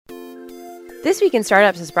This Week in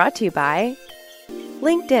Startups is brought to you by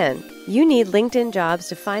LinkedIn. You need LinkedIn Jobs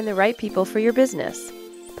to find the right people for your business.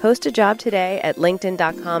 Post a job today at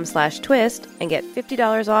linkedin.com/twist and get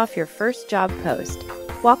 $50 off your first job post.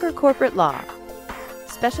 Walker Corporate Law,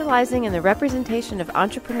 specializing in the representation of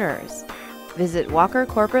entrepreneurs. Visit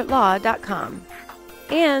walkercorporatelaw.com.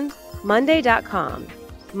 And Monday.com.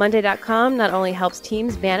 Monday.com not only helps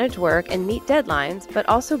teams manage work and meet deadlines, but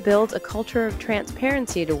also builds a culture of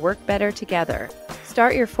transparency to work better together.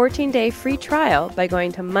 Start your 14-day free trial by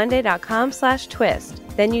going to monday.com/twist.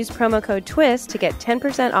 Then use promo code TWIST to get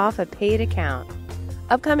 10% off a paid account.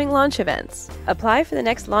 Upcoming launch events. Apply for the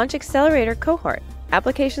next Launch Accelerator cohort.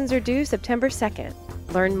 Applications are due September 2nd.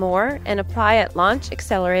 Learn more and apply at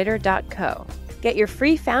launchaccelerator.co. Get your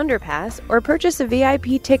free Founder Pass or purchase a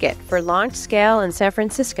VIP ticket for Launch Scale in San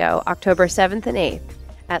Francisco, October 7th and 8th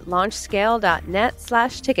at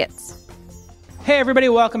launchscale.net/tickets. Hey, everybody.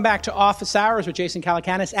 Welcome back to Office Hours with Jason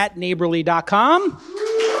Calacanis at neighborly.com.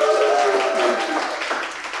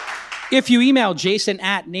 If you email Jason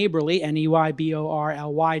at neighborly,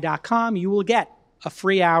 neighborly.com, you will get a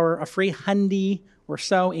free hour, a free $100 or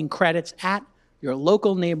so in credits at your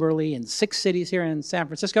local Neighborly in 6 cities here in San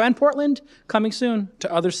Francisco and Portland, coming soon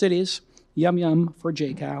to other cities. Yum Yum for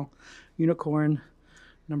JCal, Unicorn,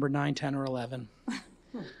 number 9, 10, or 11.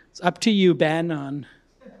 It's up to you, Ben, on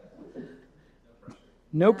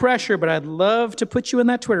no pressure, but I'd love to put you in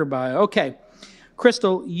that Twitter bio. Okay,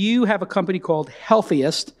 Crystal, you have a company called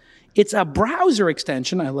Healthiest. It's a browser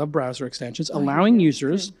extension, I love browser extensions, allowing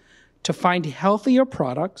users to find healthier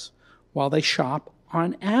products while they shop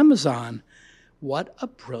on Amazon. What a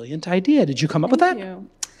brilliant idea. Did you come up with that? Thank you.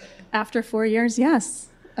 After 4 years, yes,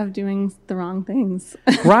 of doing the wrong things.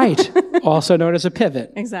 Right. Also known as a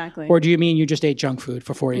pivot. Exactly. Or do you mean you just ate junk food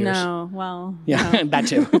for 4 years? No, well. Yeah, no. that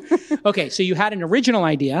too. Okay, so you had an original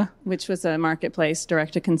idea. Which was a marketplace,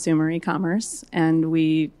 direct-to-consumer e-commerce, and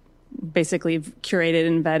we basically curated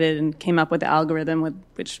and vetted and came up with the algorithm with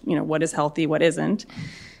which, what is healthy, what isn't.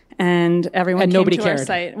 And everyone came nobody to cared. Our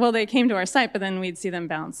site. Well, they came to our site, but then we'd see them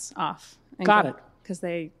bounce off. Got it. Because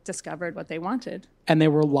they discovered what they wanted. And they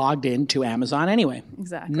were logged into Amazon anyway.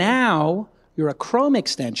 Exactly. Now, you're a Chrome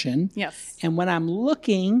extension. Yes. And when I'm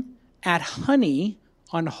looking at honey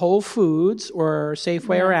on Whole Foods or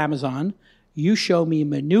Safeway or Amazon, you show me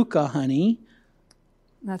Manuka honey.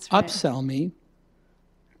 That's right. Upsell me.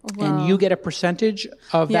 Well, and you get a percentage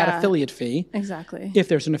of that affiliate fee. Exactly. If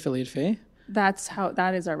there's an affiliate fee. That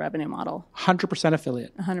is our revenue model. 100%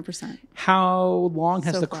 affiliate. 100%. How long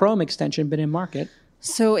has the Chrome extension been in market?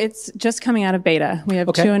 So it's just coming out of beta. We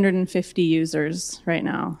have 250 users right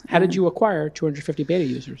now. How did you acquire 250 beta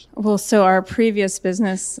users? Well, so our previous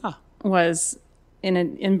business was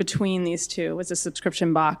in between these two, was a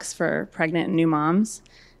subscription box for pregnant and new moms.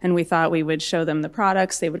 And we thought we would show them the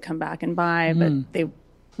products, they would come back and buy, but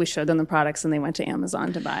we showed them the products and they went to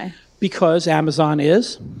Amazon to buy. Because Amazon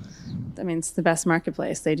is? I mean, it's the best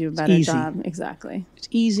marketplace. They do a better job. Exactly. It's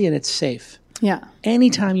easy and it's safe. Yeah.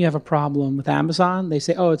 Anytime you have a problem with Amazon, they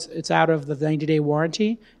say, it's out of the 90-day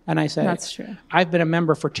warranty. And I say, that's true. I've been a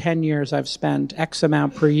member for 10 years. I've spent X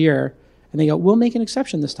amount per year. And they go, we'll make an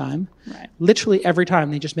exception this time. Right. Literally every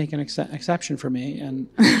time they just make an exception for me. And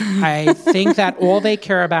I think that all they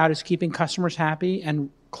care about is keeping customers happy and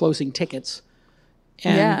closing tickets.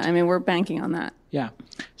 And yeah, I mean, we're banking on that. Yeah.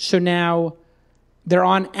 So now they're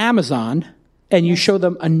on Amazon, and you show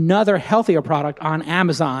them another healthier product on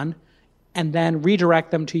Amazon, and then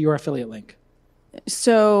redirect them to your affiliate link.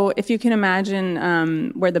 So if you can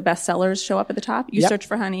imagine where the best sellers show up at the top, you search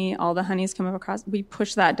for honey, all the honeys come up across. We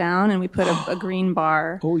push that down, and we put a green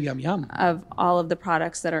bar of all of the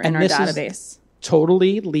products that are in our database. Is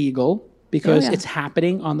totally legal. Because it's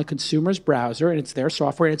happening on the consumer's browser, and it's their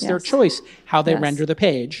software, and it's their choice how they render the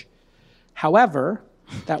page. However,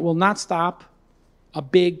 that will not stop a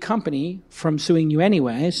big company from suing you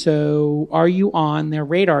anyway. So are you on their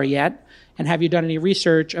radar yet? And have you done any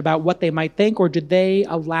research about what they might think, or did they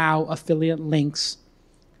allow affiliate links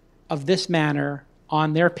of this manner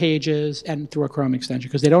on their pages and through a Chrome extension?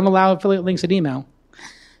 Because they don't allow affiliate links in email.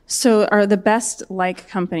 So the best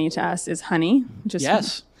company to us is Honey.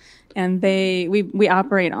 Yes. And we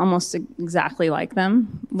operate almost exactly like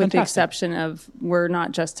them, with the exception of we're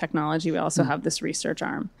not just technology. We also have this research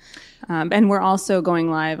arm. And we're also going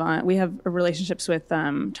live we have relationships with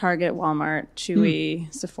Target, Walmart,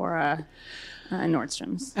 Chewy, Sephora, and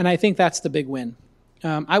Nordstrom's. And I think that's the big win.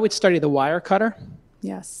 I would study the Wirecutter.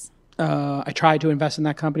 Yes. I tried to invest in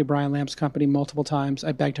that company, Brian Lamp's company, multiple times.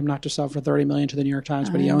 I begged him not to sell for $30 million to the New York Times,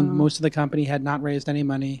 but he owned most of the company, had not raised any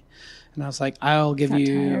money. And I was like, I'll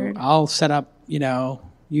set up,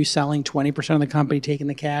 You selling 20% of the company, taking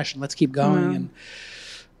the cash, and let's keep going. And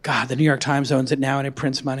God, the New York Times owns it now, and it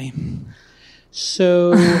prints money.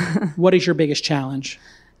 So what is your biggest challenge?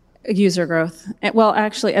 User growth. Well,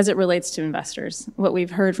 actually, as it relates to investors, what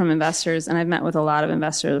we've heard from investors, and I've met with a lot of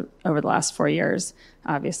investors over the last 4 years,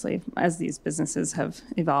 obviously, as these businesses have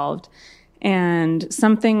evolved. And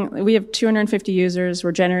we have 250 users.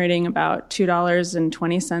 We're generating about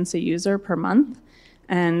 $2.20 a user per month.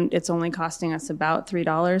 And it's only costing us about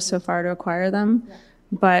 $3 so far to acquire them. Yeah.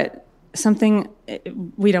 But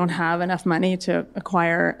we don't have enough money to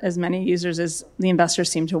acquire as many users as the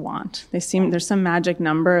investors seem to want. There's some magic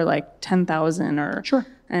number like 10,000 or sure.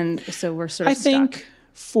 And so we're sort of stuck. think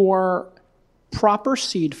for proper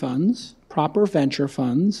seed funds, proper venture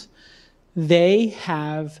funds, they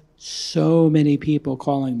have so many people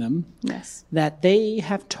calling them that they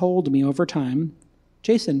have told me over time,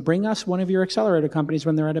 Jason, bring us one of your accelerator companies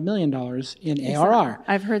when they're at $1 million in ARR.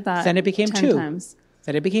 I've heard that. Then it became 10 2. times.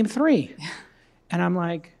 Then it became 3. Yeah. And I'm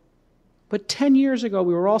like, but 10 years ago,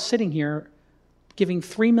 we were all sitting here giving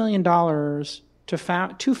 $3 million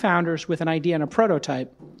to 2 founders with an idea and a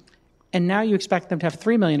prototype. And now you expect them to have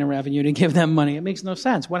 $3 million in revenue to give them money. It makes no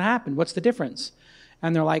sense. What happened? What's the difference?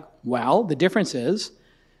 And they're like, well, the difference is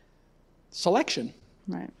selection.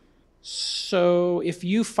 Right. So if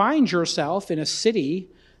you find yourself in a city,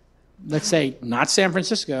 let's say not San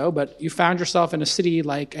Francisco, but you found yourself in a city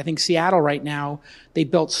like, I think Seattle right now, they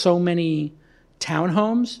built so many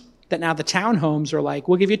townhomes that now the townhomes are like,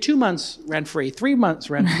 we'll give you 2 months rent-free, 3 months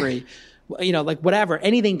rent-free, like whatever,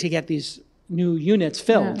 anything to get these new units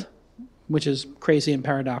filled, which is crazy and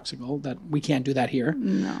paradoxical that we can't do that here.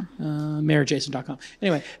 No. MayorJason.com.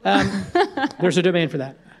 Anyway, there's a domain for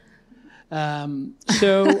that.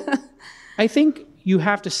 So I think you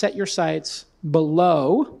have to set your sights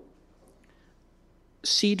below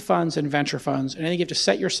seed funds and venture funds. And I think you have to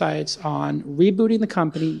set your sights on rebooting the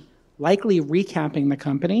company, likely recapping the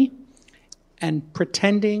company, and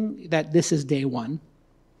pretending that this is day one.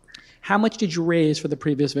 How much did you raise for the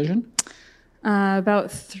previous vision?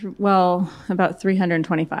 About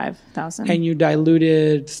 325,000. And you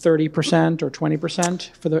diluted 30% or 20%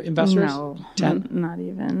 for the investors? No, 10? Not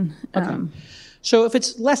even. Okay. So if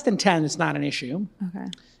it's less than 10, it's not an issue. Okay.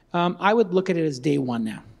 I would look at it as day one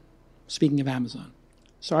now, speaking of Amazon.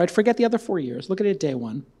 So I'd forget the other 4 years. Look at it day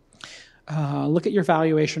one. Look at your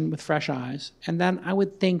valuation with fresh eyes. And then I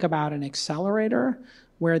would think about an accelerator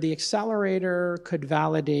where the accelerator could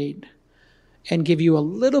validate and give you a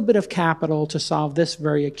little bit of capital to solve this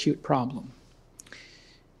very acute problem.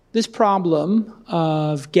 This problem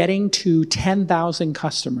of getting to 10,000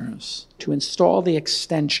 customers to install the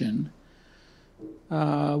extension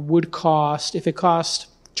would cost, if it cost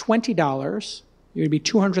 $20, it would be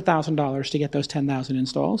 $200,000 to get those 10,000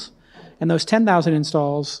 installs. And those 10,000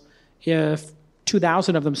 installs, if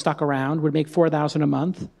 2,000 of them stuck around, would make $4,000 a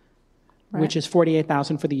month, which is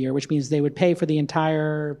 $48,000 for the year, which means they would pay for the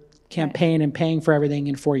entire campaign and paying for everything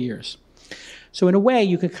in 4 years. So in a way,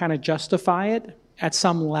 you could kind of justify it at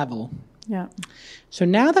some level. Yeah. So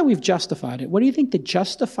now that we've justified it, what do you think the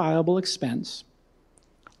justifiable expense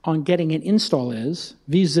on getting an install is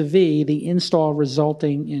vis-a-vis the install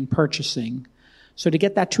resulting in purchasing? So to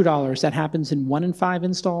get that $2, that happens in 1 in 5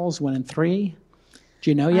 installs, 1 in 3? Do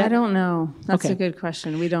you know yet? I don't know. That's a good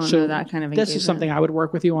question. We don't know that kind of engagement. This is something I would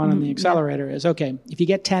work with you on the accelerator is, okay, if you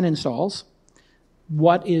get 10 installs,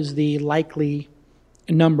 what is the likely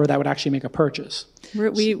number that would actually make a purchase?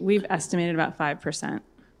 We've estimated about 5%.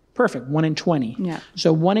 Perfect, 1 in 20. Yeah.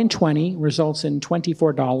 So 1 in 20 results in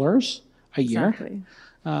 $24 a year, Exactly.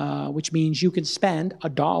 Which means you can spend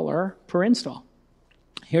 $1 per install.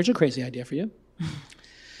 Here's a crazy idea for you.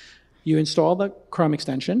 You install the Chrome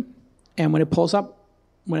extension, and when it pulls up,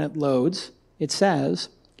 when it loads, it says,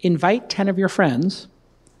 invite 10 of your friends,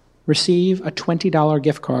 receive a $20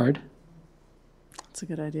 gift card. That's a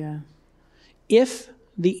good idea. If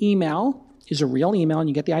the email is a real email and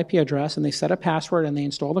you get the IP address and they set a password and they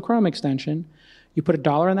install the Chrome extension, you put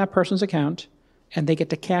 $1 in that person's account and they get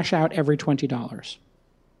to cash out every $20.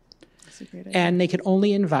 That's a great idea. And they can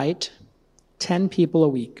only invite 10 people a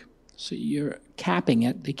week. So you're capping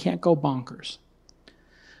it. They can't go bonkers.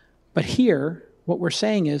 But here, what we're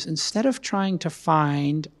saying is instead of trying to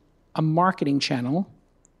find a marketing channel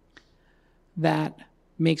that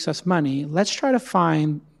makes us money, let's try to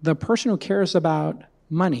find the person who cares about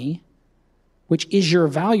money, which is your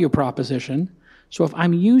value proposition. So if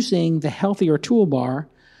I'm using the healthier toolbar,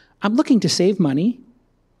 I'm looking to save money,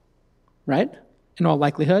 right? In all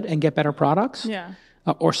likelihood, and get better products. Yeah.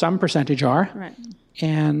 Or some percentage are. Right.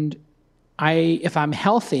 And if I'm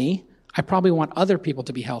healthy, I probably want other people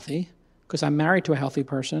to be healthy because I'm married to a healthy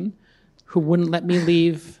person who wouldn't let me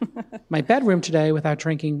leave my bedroom today without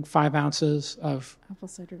drinking 5 ounces of apple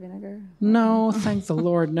cider vinegar. No, thank the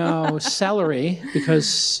Lord, no. Celery,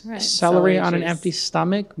 because celery on an empty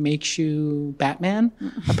stomach makes you Batman,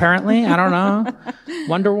 apparently. I don't know.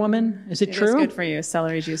 Wonder Woman, is it true? It's good for you.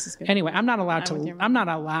 Celery juice is good. Anyway, I'm not allowed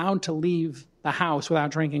to leave the house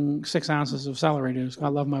without drinking 6 ounces of celery juice. I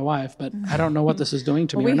love my wife, but I don't know what this is doing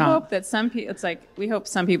to me or not. We hope that we hope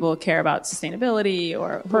some people care about sustainability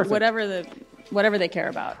or whatever they care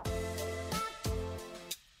about.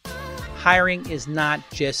 Hiring is not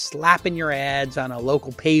just slapping your ads on a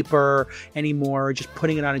local paper anymore, or just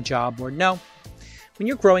putting it on a job board. No. When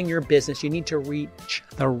you're growing your business, you need to reach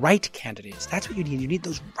the right candidates. That's what you need. You need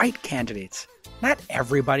those right candidates. Not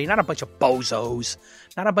everybody, not a bunch of bozos,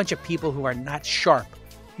 not a bunch of people who are not sharp.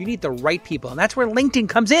 You need the right people, and that's where LinkedIn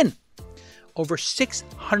comes in. Over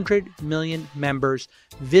 600 million members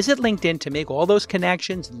visit LinkedIn to make all those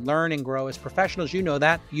connections, learn and grow as professionals. You know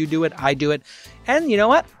that. You do it. I do it. And you know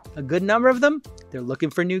what? A good number of them, they're looking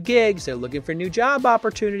for new gigs. They're looking for new job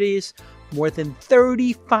opportunities. More than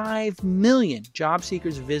 35 million job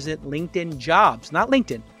seekers visit LinkedIn Jobs, not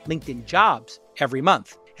LinkedIn, LinkedIn Jobs every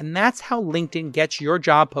month. And that's how LinkedIn gets your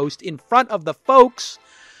job post in front of the folks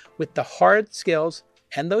with the hard skills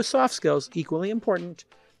and those soft skills, equally important,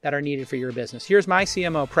 that are needed for your business. Here's my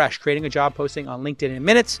CMO, Presh, creating a job posting on LinkedIn in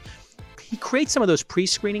minutes. He creates some of those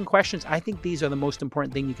pre-screening questions. I think these are the most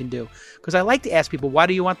important thing you can do, because I like to ask people, why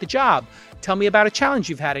do you want the job? Tell me about a challenge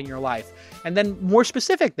you've had in your life. And then more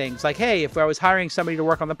specific things like, hey, if I was hiring somebody to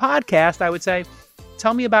work on the podcast, I would say,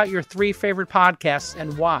 tell me about your 3 favorite podcasts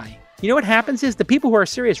and why. You know what happens is the people who are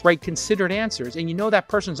serious write considered answers, and you know that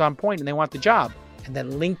person's on point and they want the job. And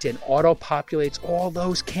then LinkedIn auto-populates all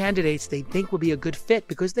those candidates they think would be a good fit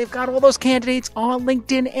because they've got all those candidates on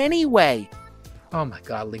LinkedIn anyway. Oh my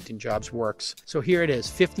God, LinkedIn Jobs works. So here it is,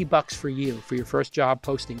 $50 for you for your first job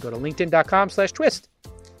posting. Go to linkedin.com/twist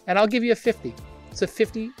and I'll give you a 50. It's a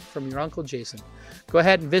 50 from your Uncle Jason. Go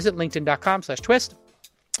ahead and visit linkedin.com/twist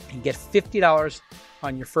and get $50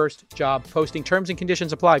 on your first job posting. Terms and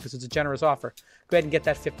conditions apply because it's a generous offer. Go ahead and get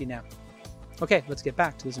that 50 now. Okay, let's get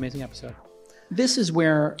back to this amazing episode. This is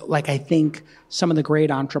where, I think some of the great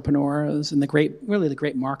entrepreneurs and the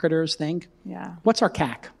great marketers think, what's our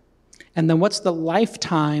CAC? And then what's the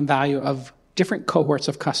lifetime value of different cohorts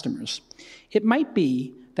of customers? It might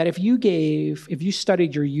be that if you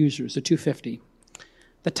studied your users, the 250,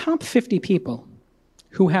 the top 50 people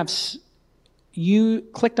who have you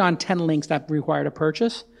clicked on 10 links that required a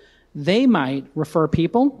purchase, they might refer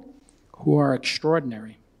people who are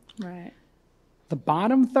extraordinary. Right. The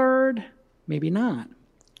bottom third, maybe not.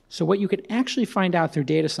 So what you could actually find out through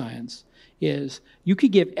data science is you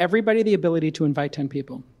could give everybody the ability to invite 10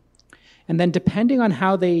 people. And then depending on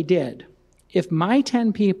how they did, if my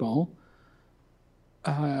 10 people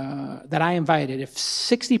that I invited, if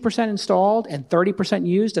 60% installed and 30%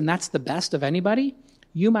 used, and that's the best of anybody,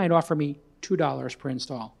 you might offer me $2 per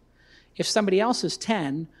install. If somebody else's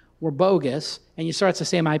 10 were bogus and you start at the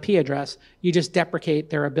same IP address, you just deprecate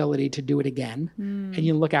their ability to do it again, and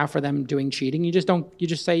you look out for them doing cheating. You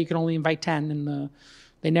just say you can only invite 10, and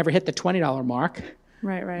they never hit the $20 mark.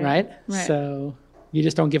 Right? So you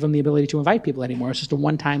just don't give them the ability to invite people anymore. It's just a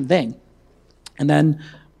one-time thing. And then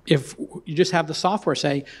if you just have the software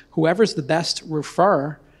say, whoever's the best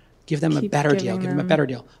refer, give them a better deal. Give them a better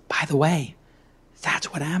deal. By the way,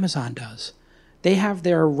 that's what Amazon does. They have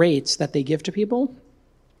their rates that they give to people.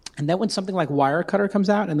 And then when something like Wirecutter comes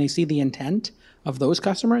out and they see the intent of those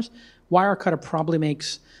customers, Wirecutter probably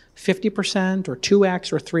makes 50% or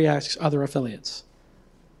 2x or 3x other affiliates.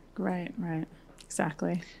 Right.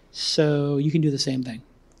 Exactly. So you can do the same thing.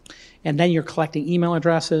 And then you're collecting email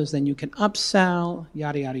addresses, then you can upsell,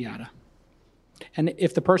 yada, yada, yada. And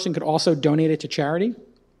if the person could also donate it to charity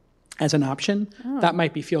as an option, that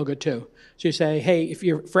might be feel good too. So you say, hey,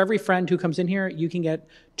 for every friend who comes in here, you can get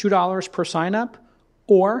 $2 per sign up,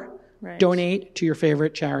 or donate to your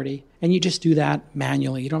favorite charity. And you just do that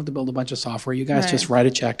manually. You don't have to build a bunch of software. You guys just write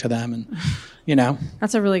a check to them and,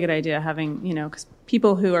 That's a really good idea, having, because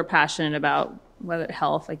people who are passionate about whether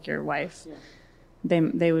health, like your wife,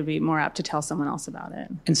 they would be more apt to tell someone else about it.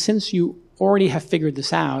 And since you already have figured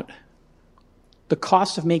this out, the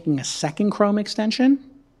cost of making a second Chrome extension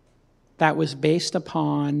that was based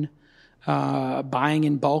upon buying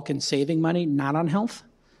in bulk and saving money, not on health,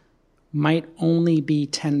 might only be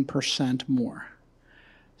 10% more.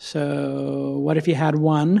 So what if you had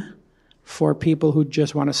one for people who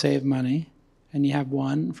just want to save money, and you have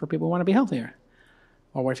one for people who want to be healthier?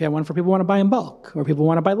 Or what if you have one for people who want to buy in bulk, or people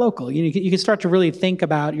want to buy local? You can start to really think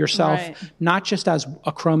about yourself, not just as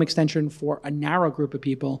a Chrome extension for a narrow group of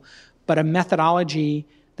people, but a methodology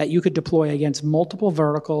that you could deploy against multiple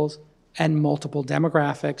verticals and multiple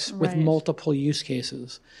demographics with multiple use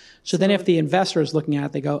cases. So then if the investor is looking at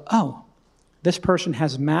it, they go, oh, this person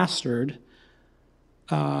has mastered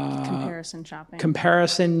comparison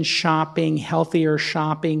shopping, healthier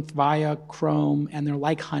shopping via Chrome, and they're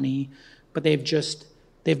like honey, but they've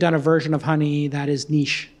done a version of honey that is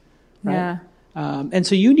niche, right? Yeah. And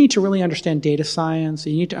so you need to really understand data science.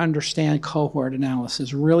 You need to understand cohort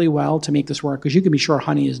analysis really well to make this work, because you can be sure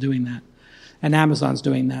honey is doing that and Amazon's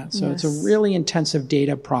doing that. So it's a really intensive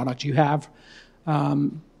data product you have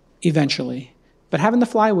eventually. But having the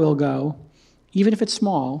flywheel go, even if it's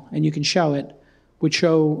small and you can show it, would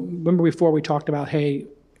show, remember before we talked about, hey,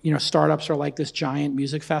 startups are like this giant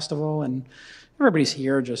music festival and everybody's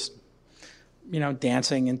here just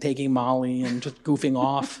dancing and taking Molly and just goofing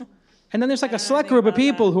off. And then there's like a select group of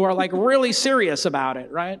people who are like really serious about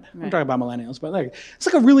it, right? I'm talking about millennials, but it's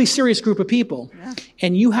like a really serious group of people. Yeah.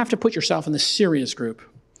 And you have to put yourself in the serious group.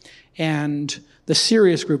 And the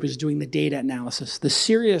serious group is doing the data analysis. The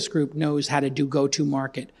serious group knows how to do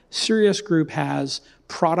go-to-market. Serious group has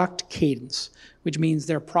product cadence, which means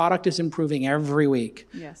their product is improving every week.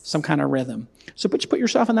 Yes. Some kind of rhythm. So put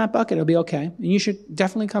yourself in that bucket. It'll be okay. And you should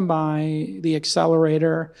definitely come by the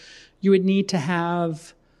accelerator. You would need to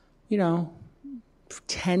have,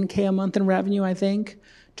 $10K a month in revenue, I think,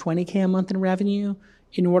 $20K a month in revenue,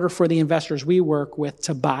 in order for the investors we work with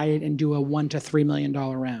to buy it and do a $1 to $3 million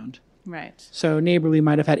round. Right. So Neighborly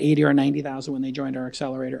might have had 80 or 90,000 when they joined our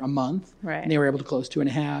accelerator a month. Right. And they were able to close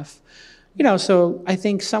 2.5. So I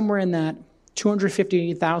think somewhere in that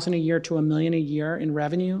 250,000 a year to $1 million a year in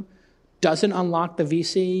revenue doesn't unlock the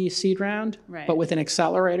VC seed round, but with an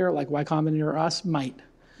accelerator like Y Combinator or us might,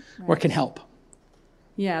 or can help.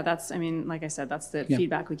 Yeah, like I said, that's the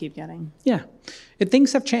feedback we keep getting. Yeah.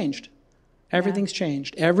 Things have changed. Everything's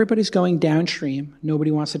changed. Everybody's going downstream.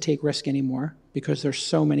 Nobody wants to take risk anymore because there's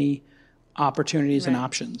so many opportunities and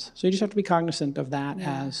options. So you just have to be cognizant of that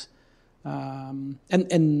as,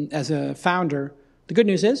 and as a founder, the good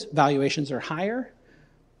news is valuations are higher.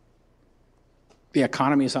 The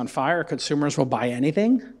economy is on fire. Consumers will buy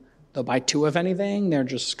anything. They'll buy 2 of anything. They're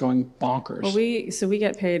just going bonkers. Well, we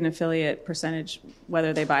get paid an affiliate percentage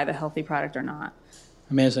whether they buy the healthy product or not.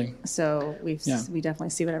 Amazing. So we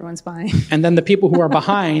definitely see what everyone's buying. And then the people who are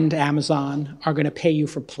behind Amazon are going to pay you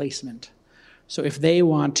for placement. So if they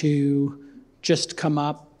want to just come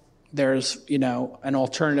up, there's an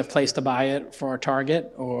alternative place to buy it for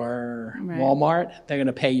Target or Walmart. They're going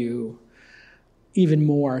to pay you even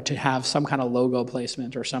more to have some kind of logo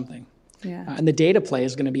placement or something. Yeah. And the data play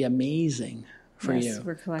is going to be amazing for you,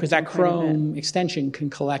 because that Chrome extension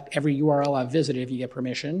can collect every URL I've visited if you get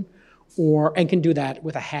permission, and can do that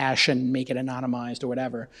with a hash and make it anonymized or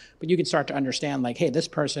whatever. But you can start to understand, like, hey, this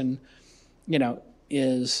person,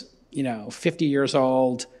 is 50 years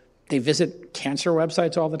old. They visit cancer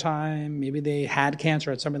websites all the time. Maybe they had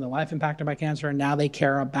cancer, had somebody in their life impacted by cancer, and now they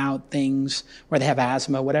care about things where they have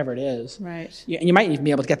asthma, whatever it is. Right. And you might even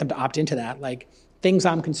be able to get them to opt into that, like, things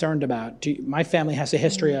I'm concerned about. My family has a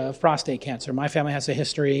history of prostate cancer. My family has a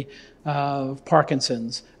history of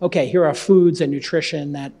Parkinson's. Okay, here are foods and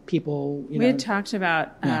nutrition that people, We had talked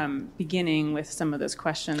about beginning with some of those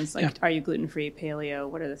questions, like, are you gluten-free, paleo?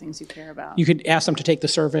 What are the things you care about? You could ask them to take the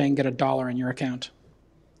survey and get $1 in your account.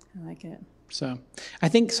 I like it. So I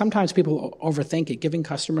think sometimes people overthink it. Giving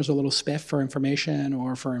customers a little spiff for information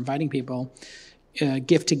or for inviting people,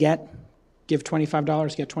 gift to get. Give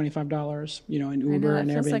 $25, get $25, in Uber and Airbnb.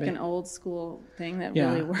 It feels like an old school thing that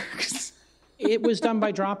really works. It was done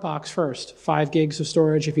by Dropbox first, 5 gigs of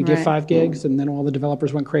storage if you give 5 gigs, and then all the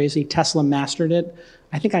developers went crazy. Tesla mastered it.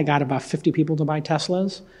 I think I got about 50 people to buy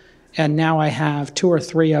Teslas, and now I have 2 or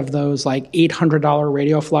 3 of those like $800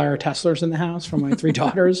 radio flyer Teslas in the house from my 3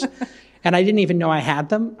 daughters, and I didn't even know I had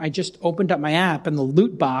them. I just opened up my app, and the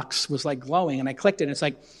loot box was like glowing, and I clicked it, and it's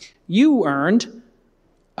like, you earned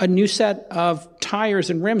a new set of tires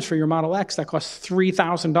and rims for your Model X that cost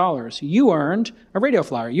 $3,000. You earned a radio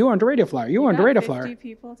flyer. You earned a radio flyer. You earned a radio flyer. 50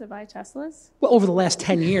 people to buy Teslas? Well, over the last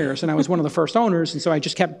 10 years, and I was one of the first owners, and so I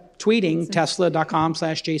just kept tweeting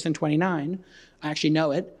tesla.com/Jason29. I actually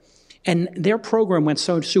know it. And their program went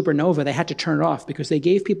so supernova, they had to turn it off because they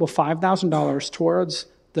gave people $5,000 towards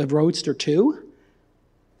the Roadster 2,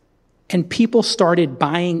 and people started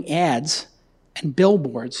buying ads and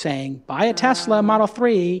billboards saying, buy a Tesla Model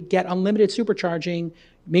 3, get unlimited supercharging,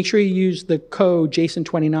 make sure you use the code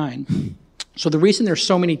Jason29. So the reason there's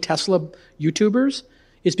so many Tesla YouTubers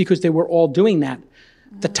is because they were all doing that.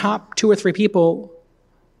 The top 2 or 3 people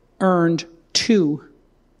earned 2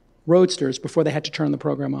 Roadsters before they had to turn the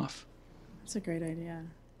program off. That's a great idea.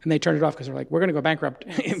 And they turned it off because they're like, we're going to go bankrupt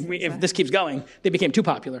if this keeps going. They became too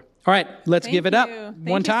popular. All right, let's give it up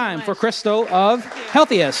one time for Crystal of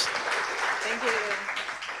Healthiest. Thank you.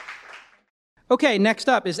 Okay, next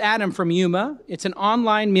up is Adam from Yuma. It's an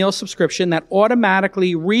online meal subscription that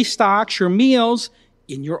automatically restocks your meals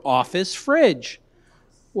in your office fridge.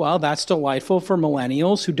 Well, that's delightful for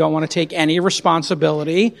millennials who don't want to take any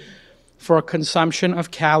responsibility for a consumption of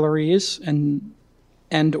calories and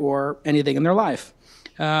or anything in their life.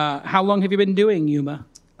 How long have you been doing Yuma?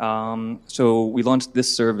 So we launched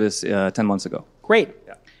this service 10 months ago. Great.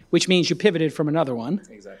 Yeah. Which means you pivoted from another one.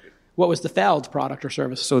 Exactly. What was the failed product or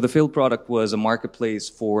service? So the failed product was a marketplace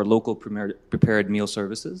for local prepared meal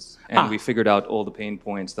services. And we figured out all the pain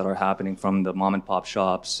points that are happening from the mom and pop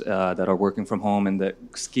shops that are working from home and the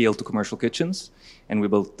scale to commercial kitchens. And we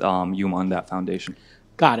built Yuma on that foundation.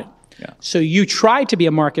 Got it. Yeah. So you tried to be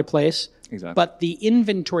a marketplace, exactly. But the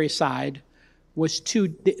inventory side was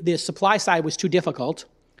the supply side was too difficult.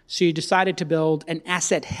 So you decided to build an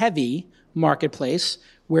asset-heavy marketplace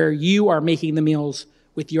where you are making the meals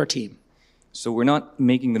with your team. So we're not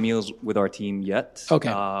making the meals with our team yet. Okay.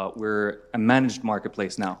 We're a managed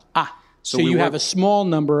marketplace now. So you have a small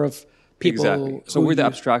number of people. Exactly. So we're the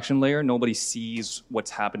abstraction layer. Nobody sees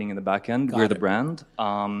what's happening in the back end. We're the brand.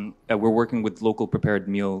 We're working with local prepared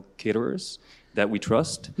meal caterers that we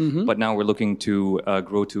trust. Mm-hmm. But now we're looking to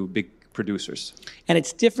grow to big producers. And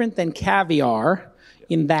it's different than Caviar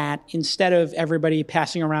in that instead of everybody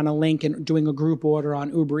passing around a link and doing a group order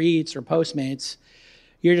on Uber Eats or Postmates,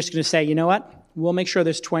 you're just going to say, you know what? We'll make sure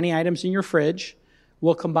there's 20 items in your fridge.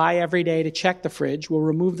 We'll come by every day to check the fridge. We'll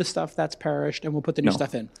remove the stuff that's perished, and we'll put the new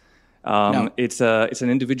stuff in. It's an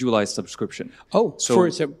individualized subscription. Oh, so for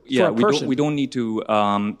a person. We don't need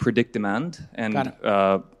to predict demand and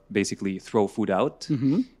basically throw food out.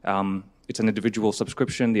 Mm-hmm. It's an individual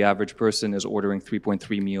subscription. The average person is ordering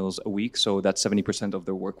 3.3 meals a week, so that's 70% of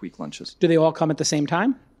their work week lunches. Do they all come at the same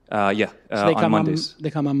time? So they come on Mondays.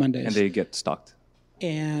 They come on Mondays. And they get stocked.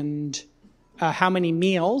 And how many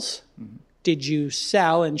meals did you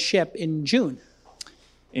sell and ship in June?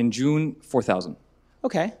 In June, 4,000.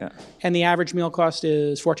 Okay. Yeah. And the average meal cost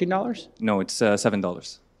is $14? No, it's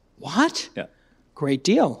 $7. What? Yeah. Great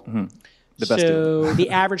deal. Mm-hmm. The best deal. So the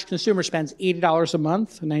average consumer spends $80 a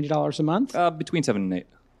month, $90 a month? Between 7 and 8.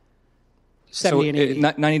 70 and 80.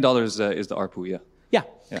 $90 is the ARPU, yeah.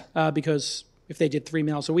 Yeah. Because if they did 3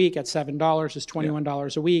 meals a week at $7, it's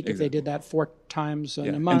 $21 a week. Exactly. If they did that 4 times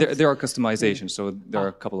in a month. And there are customizations, so there are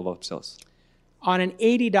a couple of upsells. On an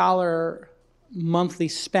 $80 monthly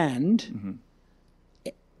spend,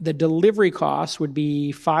 the delivery cost would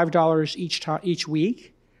be $5 each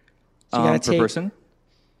week. So you per person?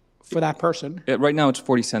 For that person. Right now it's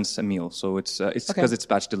 40 cents a meal, so it's because it's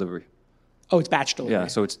batch delivery. Oh, it's batch delivery. Yeah,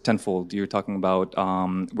 so it's tenfold. You're talking about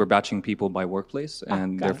we're batching people by workplace,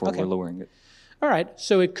 and therefore we're lowering it. All right,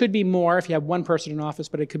 so it could be more if you have one person in office,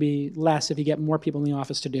 but it could be less if you get more people in the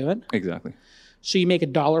office to do it. Exactly. So you make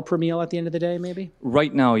 $1 per meal at the end of the day, maybe?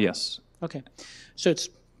 Right now, yes. Okay, so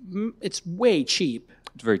it's way cheap.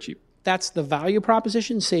 It's very cheap. That's the value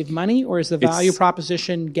proposition, save money, or is the value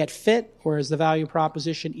proposition get fit, or is the value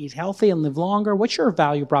proposition eat healthy and live longer? What's your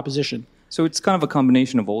value proposition? So it's kind of a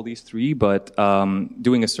combination of all these three, but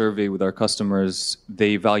doing a survey with our customers,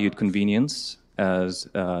 they valued convenience as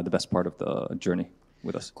the best part of the journey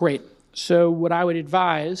with us. Great. So what I would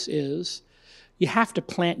advise is you have to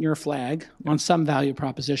plant your flag on some value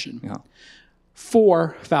proposition. Yeah.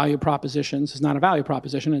 4 value propositions is not a value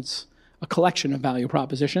proposition, it's a collection of value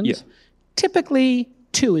propositions. Yeah. Typically,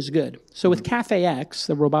 2 is good. So with Cafe X,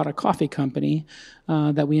 the robotic coffee company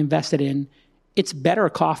that we invested in, it's better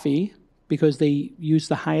coffee because they use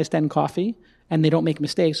the highest end coffee and they don't make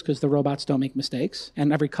mistakes because the robots don't make mistakes.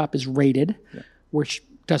 And every cup is rated, which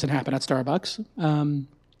doesn't happen at Starbucks.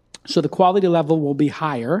 So the quality level will be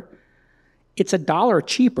higher. It's $1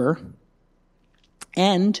 cheaper.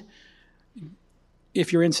 And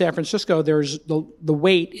if you're in San Francisco, there's the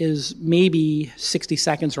wait is maybe 60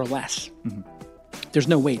 seconds or less. Mm-hmm. There's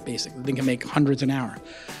no wait, basically. They can make hundreds an hour.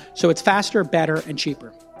 So it's faster, better, and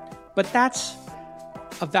cheaper. But that's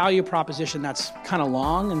a value proposition that's kind of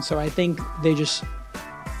long, and so I think they just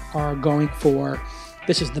are going for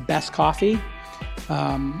this is the best coffee,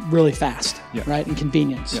 really fast, right, and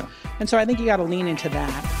convenience. Yeah. And so I think you got to lean into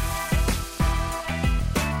that.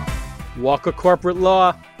 Walker Corporate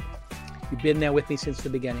Law. You've been there with me since the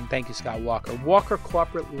beginning. Thank you, Scott Walker. Walker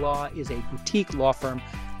Corporate Law is a boutique law firm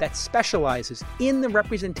that specializes in the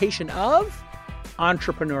representation of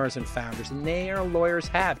entrepreneurs and founders, and their lawyers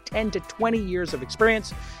have 10 to 20 years of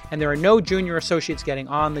experience, and there are no junior associates getting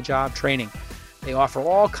on-the-job training. They offer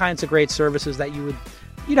all kinds of great services that you would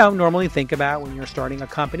normally think about when you're starting a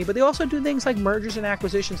company, but they also do things like mergers and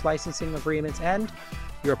acquisitions, licensing agreements, and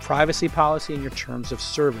your privacy policy and your terms of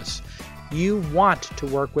service. You want to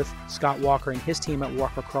work with Scott Walker and his team at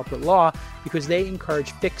Walker Corporate Law because they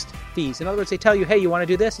encourage fixed fees. In other words, they tell you, hey, you want to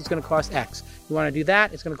do this? It's going to cost X. You want to do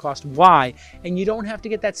that? It's going to cost Y. And you don't have to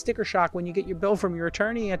get that sticker shock when you get your bill from your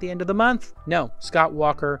attorney at the end of the month. No, Scott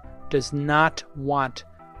Walker does not want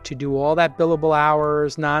to do all that billable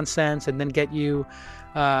hours nonsense and then get you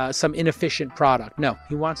some inefficient product. No,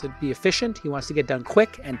 he wants to be efficient. He wants to get done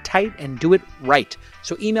quick and tight and do it right.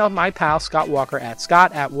 So email my pal, Scott Walker, at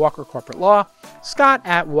Scott@Walker Corporate Law,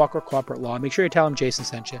 Scott@Walker Corporate Law. Make sure you tell him Jason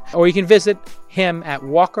sent you. Or you can visit him at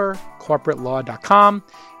walkercorporatelaw.com.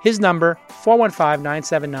 His number,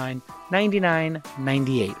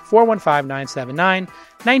 415-979-9998.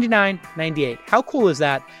 415-979-9998. How cool is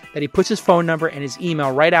that he puts his phone number and his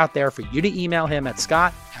email right out there for you to email him at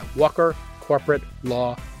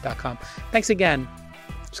Scott@WalkerCorporateLaw.com. Thanks again,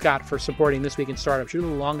 Scott, for supporting This Week in Startups. You're the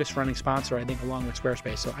longest running sponsor, I think, along with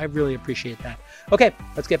Squarespace, so I really appreciate that. Okay,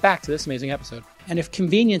 let's get back to this amazing episode. And if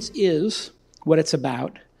convenience is what it's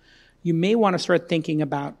about, you may want to start thinking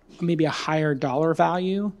about maybe a higher dollar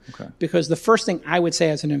value, because the first thing I would say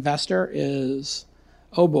as an investor is,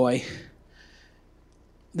 oh boy,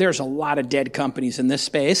 there's a lot of dead companies in this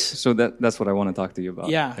space. So that's what I want to talk to you about.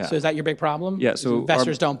 Yeah. So is that your big problem? Yeah. So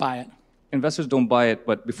investors don't buy it. Investors don't buy it,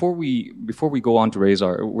 but before we go on to raise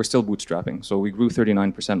we're still bootstrapping. So we grew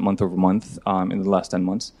 39% month over month in the last 10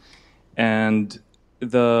 months, and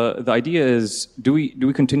the idea is, do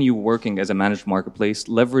we continue working as a managed marketplace,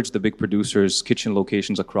 leverage the big producers' kitchen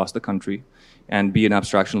locations across the country, and be an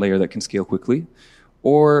abstraction layer that can scale quickly,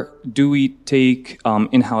 or do we take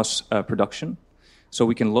in-house production so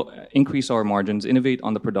we can increase our margins, innovate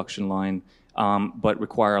on the production line, but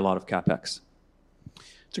require a lot of CapEx?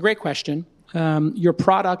 It's a great question. Your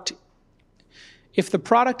product, if the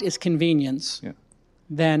product is convenience,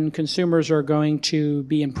 then consumers are going to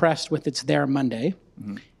be impressed with it's there Monday.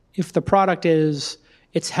 Mm-hmm. If the product is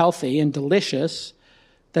it's healthy and delicious,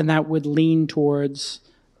 then that would lean towards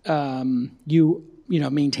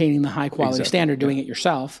maintaining the high quality standard, doing it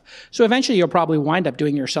yourself. So eventually you'll probably wind up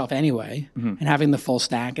doing it yourself anyway, and having the full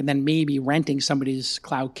stack, and then maybe renting somebody's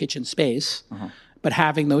cloud kitchen space. But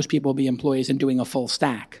having those people be employees and doing a full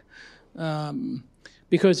stack.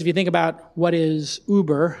 Because if you think about what is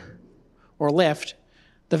Uber or Lyft,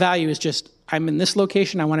 the value is just, I'm in this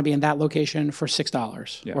location, I want to be in that location for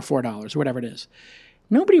 $6 or $4 or whatever it is.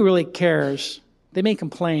 Nobody really cares. They may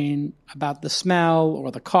complain about the smell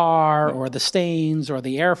or the car or the stains or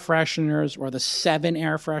the air fresheners or the 7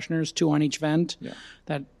 air fresheners, 2 on each vent.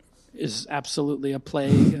 That is absolutely a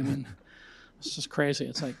plague. I mean, it's just crazy.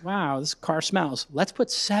 It's like, wow, this car smells. Let's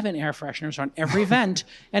put 7 air fresheners on every vent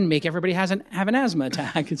and make everybody have an asthma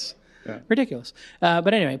attack. It's ridiculous.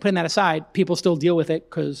 But anyway, putting that aside, people still deal with it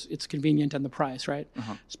because it's convenient and the price, right?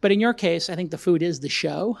 But in your case, I think the food is the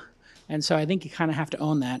show. And so I think you kind of have to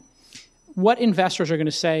own that. What investors are going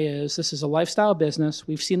to say is, this is a lifestyle business.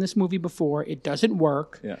 We've seen this movie before. It doesn't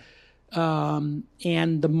work.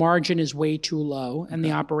 And the margin is way too low and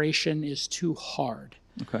the operation is too hard.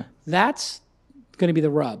 That's going to be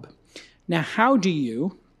the rub. Now, how do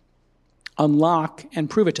you unlock and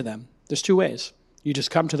prove it to them? There's 2 ways. You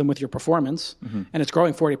just come to them with your performance, and it's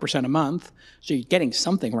growing 40% a month, so you're getting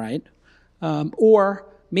something right. Or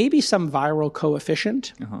maybe some viral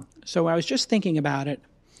coefficient. So I was just thinking about it.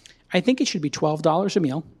 I think it should be $12 a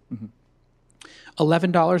meal,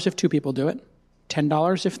 $11 if 2 people do it,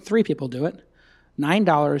 $10 if 3 people do it,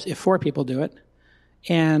 $9 if 4 people do it,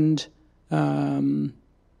 and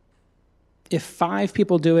if 5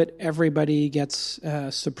 people do it, everybody gets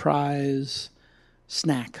a surprise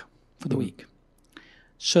snack for the week.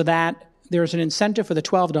 So that there's an incentive for the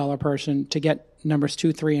 $12 person to get numbers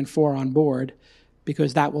 2, 3, and 4 on board,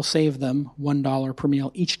 because that will save them $1 per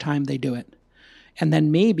meal each time they do it. And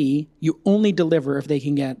then maybe you only deliver if they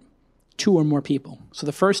can get 2 or more people. So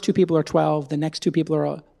the first 2 people are 12, the next 2 people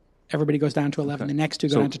are, everybody goes down to 11, the next 2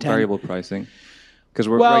 go down to 10. Variable pricing. Because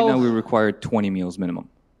right now we require 20 meals minimum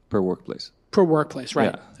per workplace. Per workplace,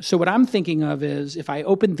 right. So what I'm thinking of is, if I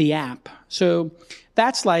open the app, so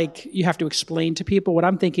that's like you have to explain to people. What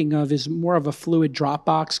I'm thinking of is more of a fluid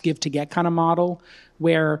Dropbox give to get kind of model,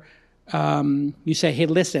 where you say, hey,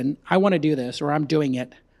 listen, I want to do this, or I'm doing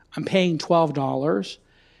it. I'm paying $12,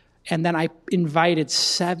 and then I invited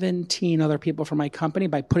 17 other people from my company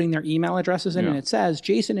by putting their email addresses in, and it says,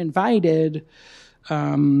 Jason invited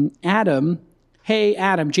Adam hey,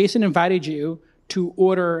 Adam, Jason invited you to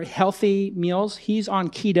order healthy meals. He's on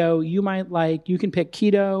keto. You can pick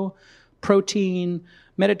keto, protein,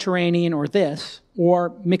 Mediterranean, or this,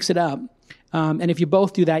 or mix it up. And if you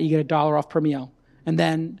both do that, you get $1 off per meal. And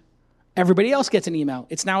then everybody else gets an email.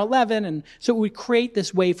 It's now 11. And so we create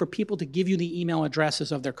this way for people to give you the email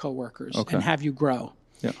addresses of their coworkers and have you grow.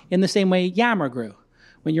 Yeah. In the same way Yammer grew.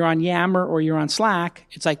 When you're on Yammer or you're on Slack,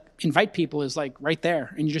 it's like invite people is like right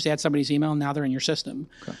there. And you just add somebody's email and now they're in your system.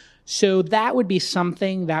 Okay. So that would be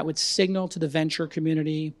something that would signal to the venture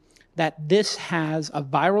community that this has a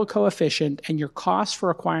viral coefficient and your cost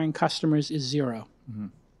for acquiring customers is 0. Mm-hmm.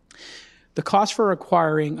 The cost for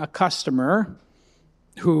acquiring a customer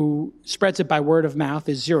who spreads it by word of mouth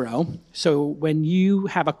is 0. So when you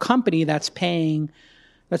have a company that's paying,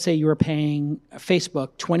 let's say you were paying Facebook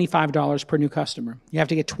 $25 per new customer. You have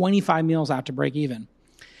to get 25 meals out to break even.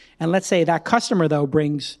 And let's say that customer, though,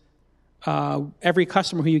 brings, every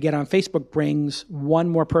customer who you get on Facebook brings one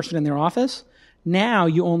more person in their office. Now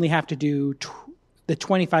you only have to do the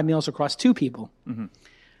 25 meals across 2 people.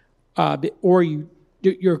 Mm-hmm. Or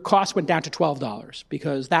your cost went down to $12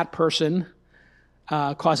 because that person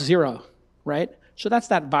costs 0, right? So that's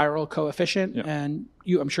that viral coefficient, and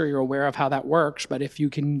I'm sure you're aware of how that works. But if you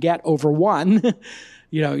can get over 1,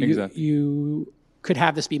 you could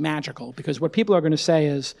have this be magical. Because what people are going to say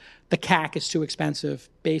is the CAC is too expensive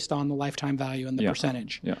based on the lifetime value and the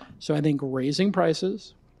percentage. Yeah. So I think raising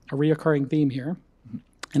prices, a reoccurring theme here,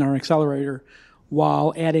 in our accelerator,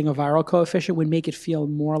 while adding a viral coefficient would make it feel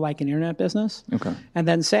more like an internet business. Okay. And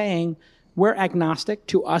then saying, we're agnostic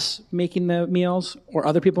to us making the meals or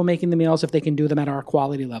other people making the meals if they can do them at our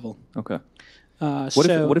quality level. Okay.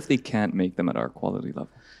 What if they can't make them at our quality level?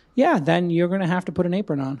 Yeah, then you're going to have to put an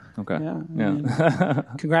apron on. Okay. Yeah.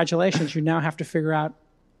 Congratulations. You now have to figure out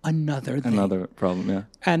another thing. Another problem, yeah.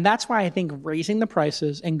 And that's why I think raising the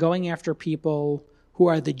prices and going after people who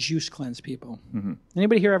are the juice cleanse people. Mm-hmm.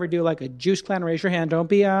 Anybody here ever do like a juice cleanse? Raise your hand. Don't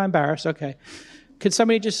be embarrassed. Okay. Could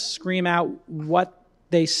somebody just scream out what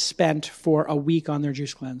they spent for a week on their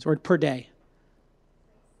juice cleanse or per day?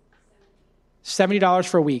 $70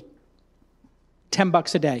 for a week.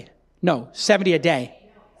 $10 a day. No, 70 a day.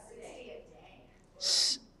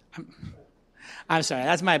 I'm sorry,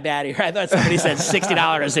 that's my bad here. I thought somebody said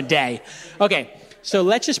 $60 a day. Okay, so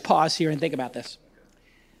let's just pause here and think about this.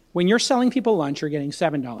 When you're selling people lunch, you're getting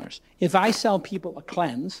 $7. If I sell people a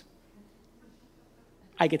cleanse,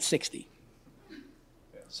 I get $60.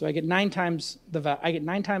 So I get 9 times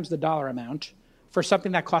the dollar amount for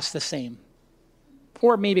something that costs the same,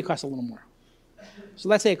 or maybe costs a little more. So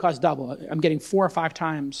let's say it costs double. I'm getting 4 or 5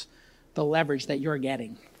 times the leverage that you're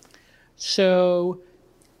getting. So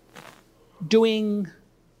doing,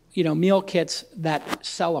 meal kits that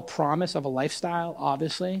sell a promise of a lifestyle,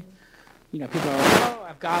 obviously, people are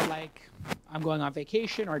I'm going on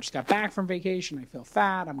vacation, or I just got back from vacation, I feel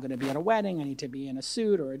fat, I'm going to be at a wedding, I need to be in a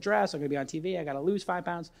suit or a dress, I'm going to be on TV, I got to lose 5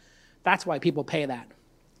 pounds. That's why people pay that.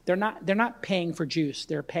 They're not paying for juice,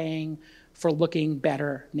 they're paying for looking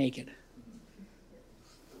better naked.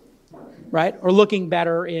 Right? Or looking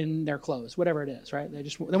better in their clothes, whatever it is, right? They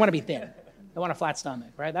want to be thin. They want a flat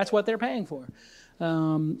stomach, right? That's what they're paying for.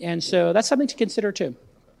 And so that's something to consider too,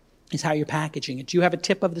 is how you're packaging it. Do you have a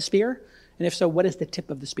tip of the spear? And if so, what is the tip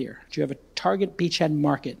of the spear? Do you have a target beachhead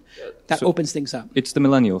market that opens things up? It's the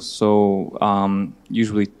millennials. So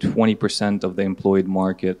usually 20% of the employed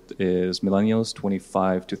market is millennials,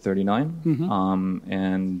 25 to 39. Mm-hmm.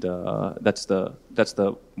 And that's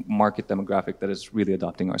the market demographic that is really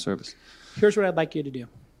adopting our service. Here's what I'd like you to do.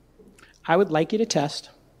 I would like you to test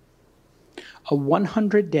a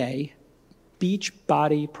 100-day beach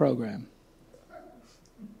body program.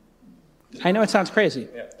 I know it sounds crazy.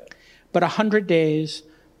 Yeah. But 100 days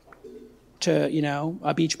to,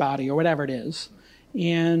 a beach body or whatever it is.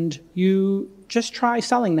 And you just try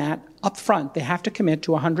selling that up front. They have to commit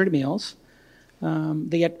to 100 meals.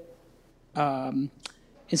 They get,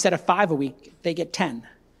 instead of 5 a week, they get 10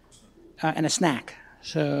 and a snack.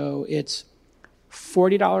 So it's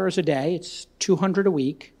 $40 a day. It's $200 a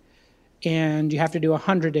week. And you have to do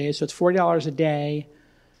 100 days. So it's $40 a day.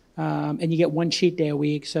 And you get 1 cheat day a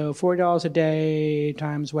week, so $40 a day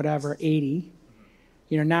times whatever, 80.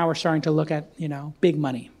 Now we're starting to look at, big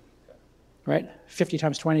money, right? 50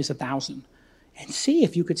 times 20 is 1,000. And see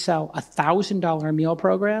if you could sell a $1,000 meal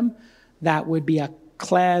program that would be a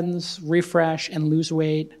cleanse, refresh, and lose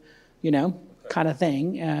weight, kind of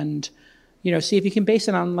thing. And, see if you can base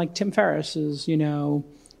it on like Tim Ferriss's,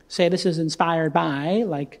 say this is inspired by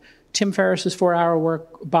like Tim Ferriss's 4-hour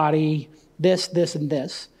work body, this, and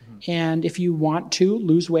this. And if you want to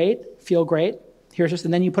lose weight, feel great,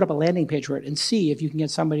 and then you put up a landing page for it and see if you can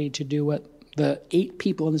get somebody to do what the 8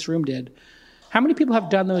 people in this room did. How many people have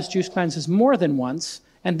done those juice cleanses more than once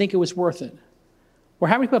and think it was worth it? Or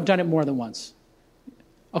how many people have done it more than once?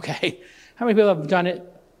 Okay. How many people have done it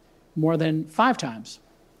more than 5 times?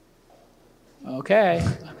 Okay.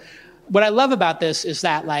 What I love about this is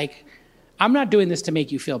that, like, I'm not doing this to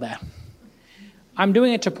make you feel bad. I'm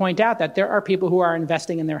doing it to point out that there are people who are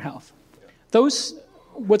investing in their health.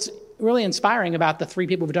 What's really inspiring about the 3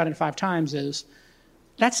 people who've done it 5 times is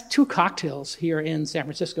that's 2 cocktails here in San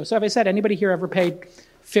Francisco. So if I said, anybody here ever paid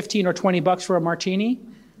 $15 or $20 for a martini?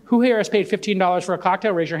 Who here has paid $15 for a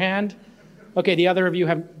cocktail? Raise your hand. Okay, the other of you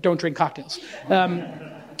don't drink cocktails.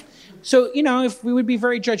 So, if we would be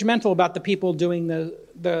very judgmental about the people doing the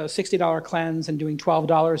 $60 cleanse and doing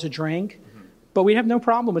 $12 a drink, but we have no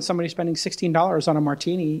problem with somebody spending $16 on a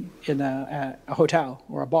martini in a hotel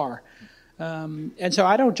or a bar. And so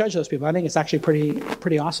I don't judge those people. I think it's actually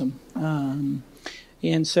pretty awesome.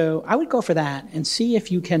 And so I would go for that and see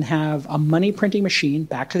if you can have a money printing machine,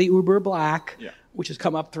 back to the Uber Black, which has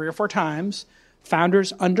come up 3 or 4 times,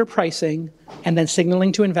 founders underpricing, and then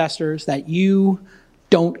signaling to investors that you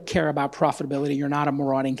don't care about profitability. You're not a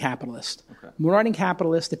marauding capitalist. Okay. Marauding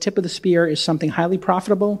capitalist, the tip of the spear is something highly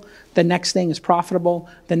profitable. The next thing is profitable.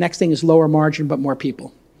 The next thing is lower margin, but more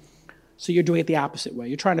people. So you're doing it the opposite way.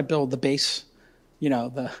 You're trying to build the base,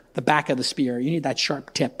 the back of the spear. You need that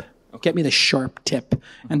sharp tip. Okay. Get me the sharp tip.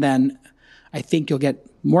 And then I think you'll get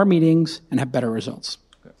more meetings and have better results.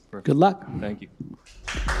 Okay, good luck. Thank you.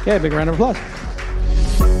 Okay, big round of applause.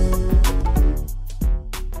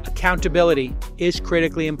 Accountability is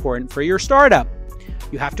critically important for your startup.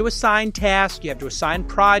 You have to assign tasks, you have to assign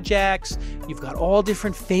projects, you've got all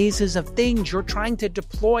different phases of things you're trying to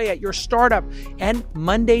deploy at your startup, and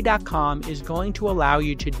Monday.com is going to allow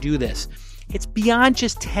you to do this. It's beyond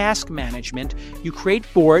just task management. You create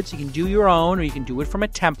boards, you can do your own or you can do it from a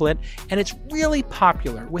template, and it's really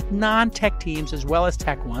popular with non-tech teams as well as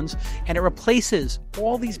tech ones, and it replaces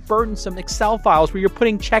all these burdensome Excel files where you're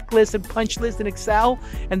putting checklists and punch lists in Excel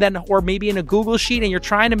and then, or maybe in a Google Sheet, and you're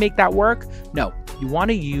trying to make that work. No, you want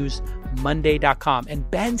to use Monday.com.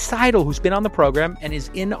 And Ben Seidel, who's been on the program and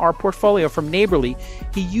is in our portfolio from Neighborly,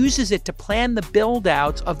 he uses it to plan the build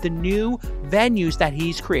outs of the new venues that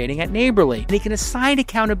he's creating at Neighborly. And he can assign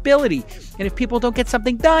accountability. And if people don't get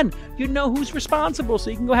something done, you know who's responsible. So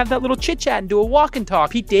you can go have that little chit chat and do a walk and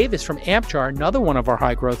talk. Pete Davis from Ampjar, another one of our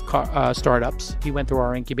high growth startups. He went through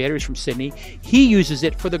our incubator. He's from Sydney. He uses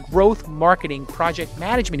it for the growth marketing project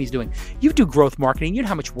management he's doing. You do growth marketing. You know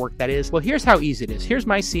how much work that is. Well, here's how easy it is. Here's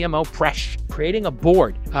my CMO Fresh, creating a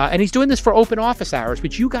board. And he's doing this for open office hours,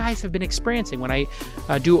 which you guys have been experiencing when I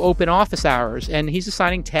do open office hours. And he's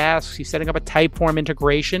assigning tasks. He's setting up a Typeform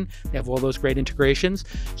integration. They have all those great integrations.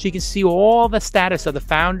 So you can see all the status of the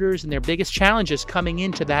founders and their biggest challenges coming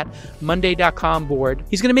into that Monday.com board.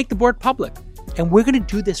 He's going to make the board public. And we're going to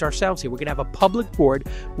do this ourselves here. We're going to have a public board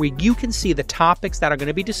where you can see the topics that are going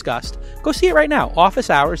to be discussed. Go see it right now.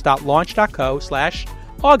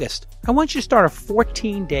 officehours.launch.co/August. I want you to start a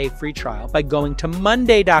 14-day free trial by going to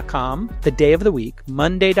monday.com, the day of the week,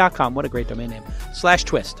 monday.com, what a great domain name,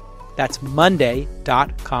 /twist. That's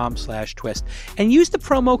monday.com/twist. And use the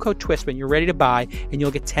promo code TWIST when you're ready to buy, and you'll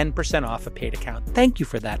get 10% off a paid account. Thank you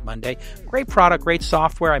for that, Monday. Great product, great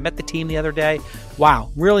software. I met the team the other day. Wow,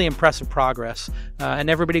 really impressive progress. And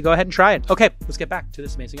everybody go ahead and try it. Okay, let's get back to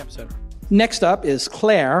this amazing episode. Next up is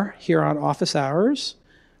Claire here on Office Hours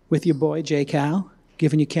with your boy, J. Cal,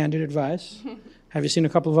 giving you candid advice. Have you seen a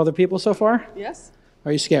couple of other people so far? Yes.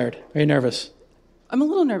 Are you scared? Are you nervous? I'm a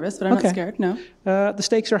little nervous, but I'm not scared, no. The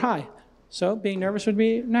stakes are high, so being nervous would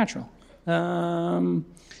be natural. Don't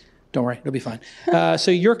worry, it'll be fine. So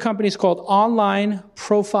your company is called Online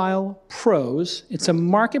Profile Pros. It's a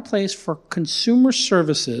marketplace for consumer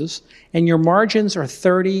services, and your margins are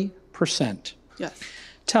 30%. Yes.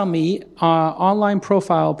 Tell me, Online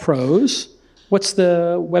Profile Pros, what's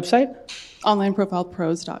the website?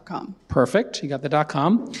 OnlineProfilePros.com. Perfect. You got the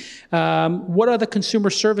 .com. What are the consumer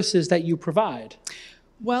services that you provide?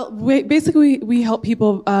 Well, basically, we help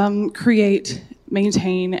people create,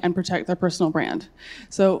 maintain, and protect their personal brand.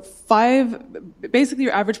 So basically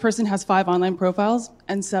your average person has 5 online profiles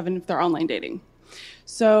and 7 if they're online dating.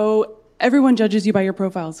 So everyone judges you by your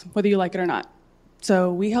profiles, whether you like it or not.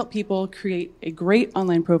 So we help people create a great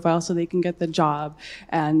online profile so they can get the job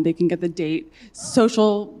and they can get the date,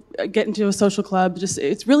 get into a social club.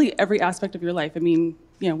 It's really every aspect of your life. I mean,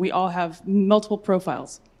 we all have multiple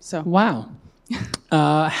profiles. So wow.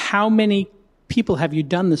 How many people have you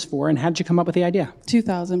done this for, and how did you come up with the idea?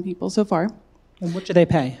 2,000 people so far. And what do they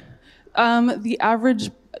pay? The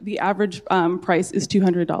average The average price is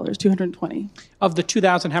 $200, $220. Of the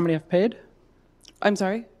 2,000, how many have paid? I'm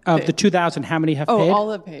sorry? Of the 2,000, how many have paid? Oh,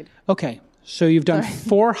 all have paid. Okay. So you've done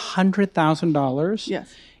 $400,000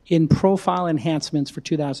 Yes. in profile enhancements for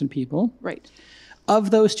 2,000 people. Right. Of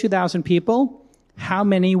those 2,000 people, how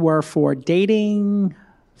many were for dating,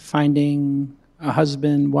 finding a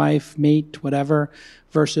husband, wife, mate, whatever,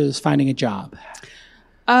 versus finding a job?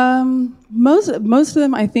 Most of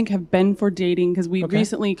them, I think, have been for dating because we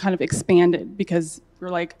recently kind of expanded because we're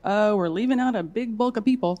like, oh, we're leaving out a big bulk of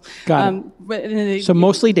people. Got it. So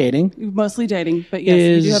mostly dating. Mostly dating, but yes,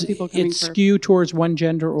 we do have people coming Is it skewed towards one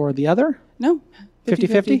gender or the other? No.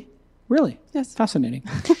 50-50? Really? Yes. Fascinating.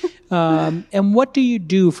 And what do you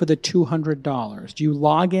do for the $200? Do you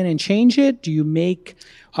log in and change it? Do you make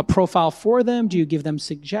a profile for them? Do you give them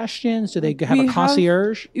suggestions? Do they have a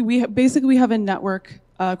concierge? We have a network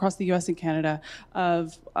across the U.S. and Canada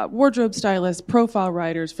of wardrobe stylists, profile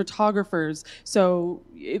writers, photographers. So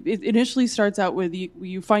it initially starts out with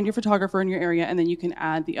you find your photographer in your area, and then you can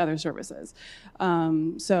add the other services.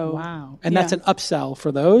 Wow. And that's an upsell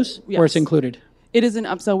for those, or it's included? It is an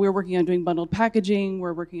upsell. We're working on doing bundled packaging.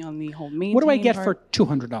 We're working on the whole maintain. What do I get for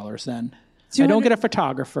 $200 then? I don't get a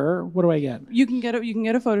photographer. What do I get? You can get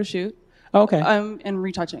a photo shoot. Okay. And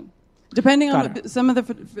retouching. Depending on what some of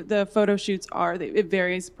the photo shoots are, it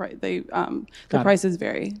varies. The prices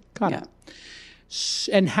vary. Got it.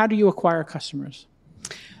 And how do you acquire customers?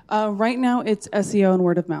 Right now, it's SEO and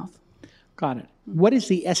word of mouth. Got it. What is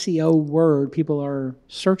the SEO word people are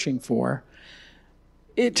searching for?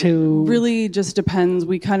 It really just depends.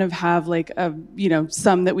 We kind of have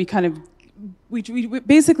some that we kind of we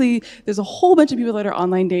basically, there's a whole bunch of people that are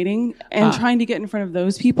online dating, and trying to get in front of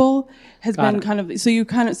those people has been kind of,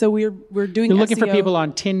 we're doing You're looking SEO. for people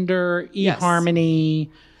on Tinder, eHarmony.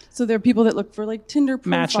 So there are people that look for like Tinder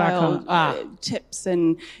profile tips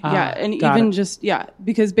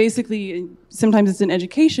because basically sometimes it's an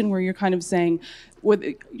education where you're kind of saying,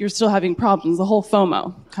 you're still having problems, the whole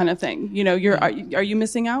FOMO kind of thing. Are you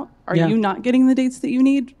missing out? Are you not getting the dates that you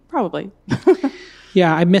need? Probably.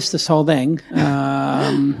 Yeah, I missed this whole thing,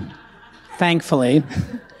 thankfully.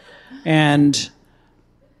 And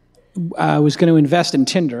I was going to invest in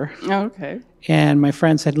Tinder. Oh, okay. And my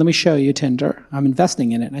friend said, let me show you Tinder. I'm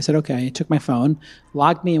investing in it. And I said, okay. He took my phone,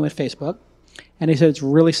 logged me in with Facebook, and he said, it's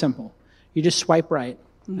really simple. You just swipe right.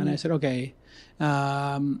 Mm-hmm. And I said, okay.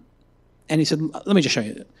 And he said, let me just show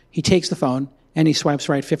you. He takes the phone, and he swipes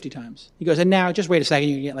right 50 times. He goes, and now, just wait a second,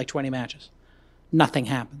 you can get like 20 matches. Nothing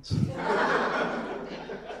happens.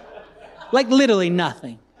 Like literally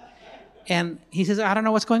nothing. And he says, I don't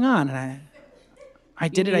know what's going on. And I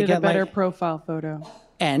did it. I get a better profile photo.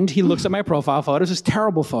 And he looks at my profile photos, it's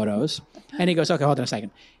terrible photos. And he goes, okay, hold on a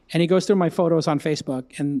second. And he goes through my photos on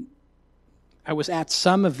Facebook. And I was at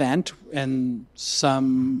some event, and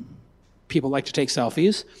some people like to take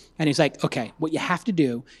selfies. And he's like, okay, what you have to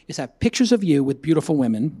do is have pictures of you with beautiful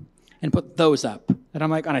women and put those up. And I'm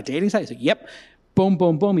like, on a dating site? He's like, yep. Boom,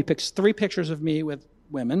 boom, boom. He picks 3 pictures of me with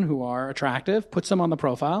women who are attractive, puts them on the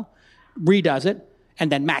profile, redoes it,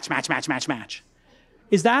 and then match.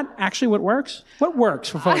 Is that actually what works? What works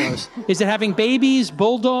for photos? Is it having babies,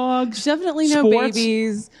 bulldogs, Definitely no sports?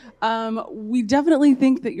 babies. We definitely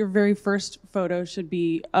think that your very first photo should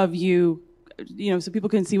be of you, so people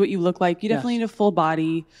can see what you look like. You definitely need a full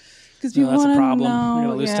body. Because people that's a problem. Know, You're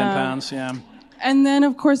going to lose 10 pounds, yeah. And then,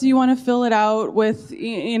 of course, you want to fill it out with,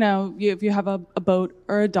 if you have a boat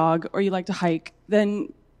or a dog or you like to hike,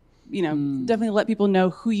 then, definitely let people know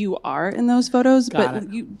who you are in those photos.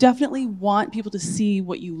 You definitely want people to see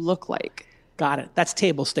what you look like. Got it. That's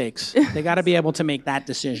table stakes. They got to be able to make that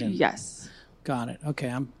decision. Yes. Got it.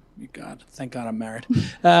 Okay. Thank God I'm married.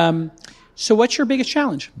 So what's your biggest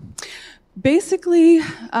challenge? Basically,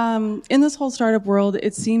 in this whole startup world,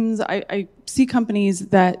 it seems I see companies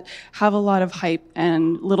that have a lot of hype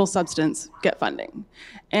and little substance get funding.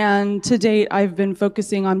 And to date, I've been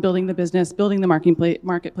focusing on building the business, building the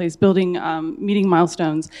marketplace, building, meeting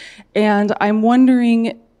milestones. And I'm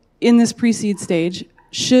wondering, in this pre-seed stage,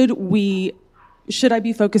 should I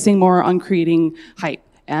be focusing more on creating hype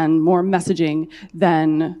and more messaging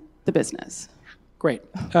than the business? Great.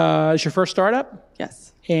 Is your first startup?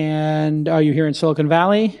 Yes. And are you here in Silicon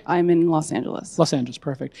Valley? I'm in Los Angeles. Los Angeles,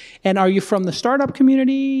 perfect. And are you from the startup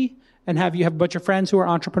community? And you have a bunch of friends who are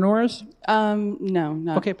entrepreneurs? No,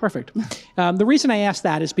 not. Okay, perfect. The reason I ask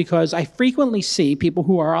that is because I frequently see people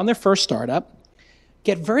who are on their first startup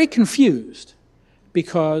get very confused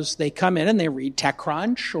because they come in and they read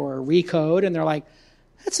TechCrunch or Recode and they're like,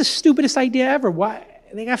 that's the stupidest idea ever. Why?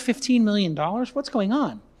 They got $15 million? What's going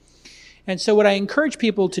on? And so what I encourage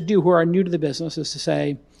people to do who are new to the business is to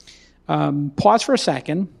say, pause for a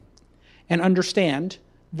second and understand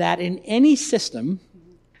that in any system,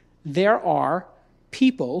 there are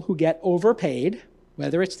people who get overpaid,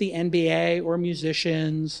 whether it's the NBA or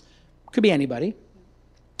musicians, could be anybody,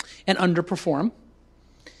 and underperform.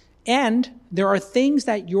 And there are things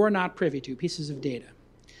that you're not privy to, pieces of data.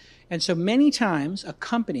 And so many times a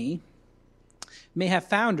company may have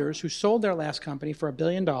founders who sold their last company for $1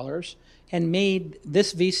 billion and made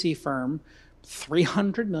this VC firm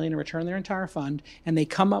 $300 million to return their entire fund, and they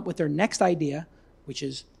come up with their next idea, which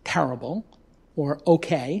is terrible or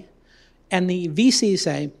okay, and the VCs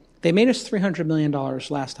say, they made us $300 million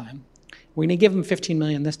last time. We're going to give them $15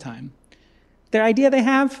 million this time. Their idea they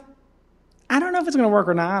have, I don't know if it's going to work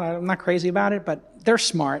or not. I'm not crazy about it, but they're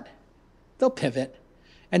smart. They'll pivot.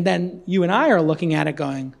 And then you and I are looking at it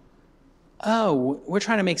going, oh, we're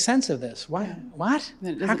trying to make sense of this. What? Yeah. What?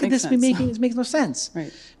 How could this be making? This makes no sense.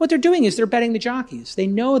 Right. What they're doing is they're betting the jockeys. They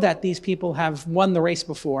know that these people have won the race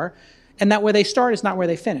before, and that where they start is not where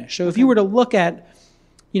they finish. So if you were to look at,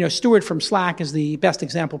 Stuart from Slack is the best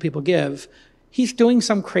example people give. He's doing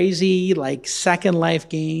some crazy Second Life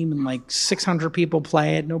game and 600 people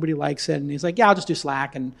play it. Nobody likes it. And he's like, yeah, I'll just do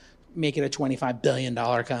Slack and make it a $25 billion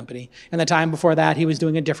company. And the time before that, he was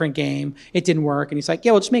doing a different game. It didn't work. And he's like,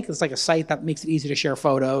 yeah, we'll just make this a site that makes it easy to share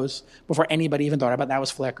photos before anybody even thought about that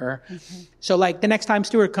was Flickr. Mm-hmm. So the next time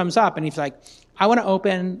Stuart comes up and he's like, I want to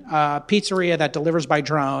open a pizzeria that delivers by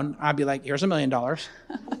drone, I'd be like, here's $1 million.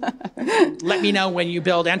 Let me know when you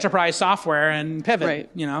build enterprise software and pivot.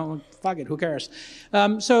 Right. Fuck it, who cares?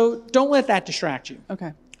 So don't let that distract you.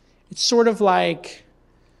 Okay. It's sort of like,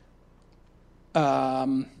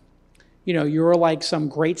 you're some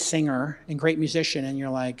great singer and great musician, and you're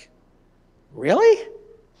like, really?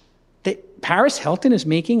 Paris Hilton is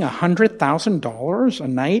making $100,000 a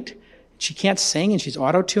night? She can't sing and she's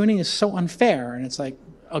auto-tuning? Is so unfair. And it's like,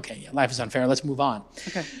 okay, yeah, life is unfair. Let's move on.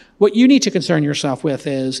 Okay. What you need to concern yourself with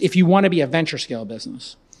is, if you want to be a venture scale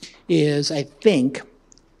business, is I think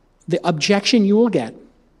the objection you will get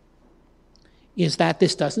is that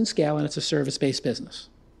this doesn't scale and it's a service-based business,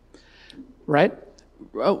 right?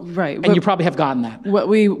 Oh, right. And you probably have gotten that. What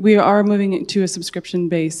we are moving into a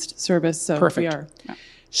subscription-based service, so Perfect. we are. Yeah.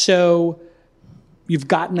 So you've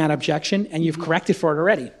gotten that objection and you've corrected for it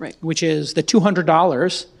already, right? Which is the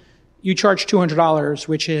 $200. You charge $200,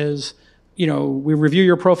 which is, we review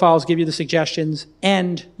your profiles, give you the suggestions,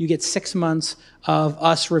 and you get 6 months of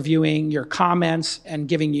us reviewing your comments and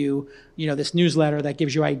giving you, this newsletter that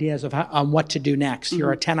gives you ideas of on what to do next. Mm-hmm. Here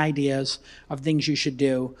are 10 ideas of things you should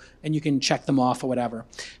do, and you can check them off or whatever.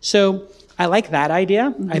 So I like that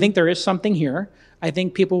idea. Mm-hmm. I think there is something here. I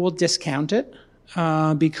think people will discount it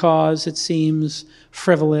because it seems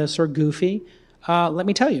frivolous or goofy. Let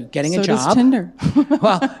me tell you, getting a job. So does Tinder.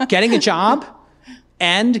 Well, getting a job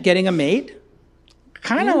and getting a mate,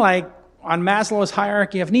 kind of like on Maslow's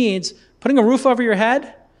hierarchy of needs, putting a roof over your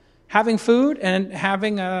head, having food, and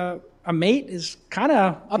having a mate is kind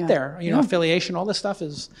of up there. Affiliation, all this stuff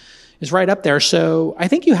is right up there. So I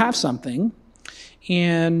think you have something,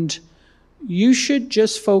 and you should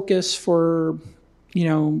just focus for,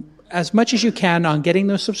 as much as you can on getting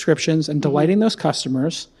those subscriptions and delighting those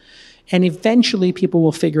customers. And eventually people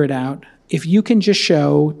will figure it out. If you can just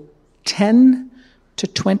show 10 to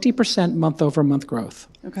 20% month over month growth.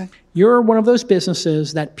 Okay. You're one of those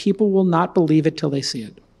businesses that people will not believe it till they see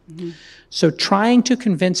it. Mm-hmm. So trying to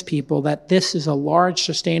convince people that this is a large,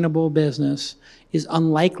 sustainable business is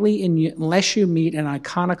unlikely unless you meet an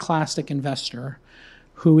iconoclastic investor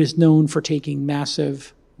who is known for taking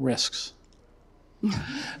massive risks.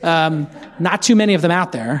 Not too many of them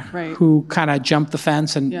out there, right, who kind of jump the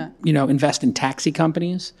fence and invest in taxi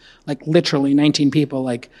companies. Literally 19 people.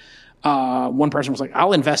 One person was like,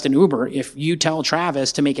 I'll invest in Uber if you tell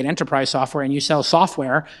Travis to make an enterprise software and you sell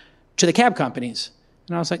software to the cab companies.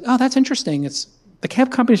 And I was like, oh, that's interesting. The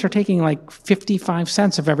cab companies are taking 55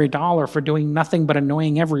 cents of every dollar for doing nothing but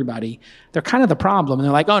annoying everybody. They're kind of the problem. And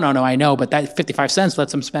they're like, oh, no, I know, but that 55 cents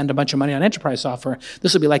lets them spend a bunch of money on enterprise software.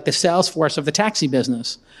 This will be like the Salesforce of the taxi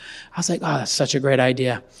business. I was like, oh, that's such a great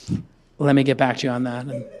idea. Let me get back to you on that.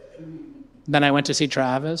 And then I went to see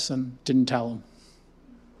Travis and didn't tell him.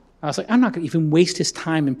 I was like, I'm not going to even waste his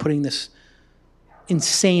time in putting this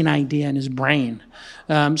insane idea in his brain.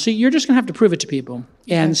 So you're just going to have to prove it to people.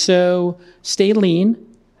 And so stay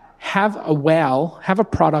lean, have a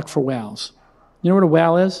product for whales. You know what a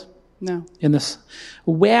whale is? No.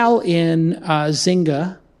 A whale in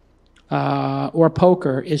Zynga or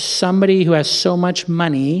poker is somebody who has so much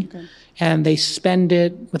money and they spend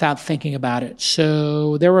it without thinking about it.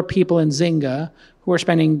 So there were people in Zynga who were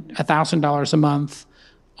spending $1,000 a month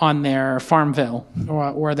on their Farmville,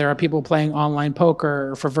 or there are people playing online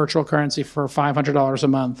poker for virtual currency for $500 a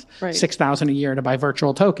month, right. $6,000 a year to buy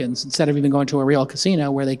virtual tokens instead of even going to a real casino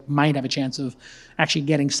where they might have a chance of actually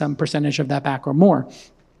getting some percentage of that back or more.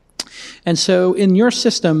 And so in your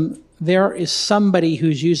system, there is somebody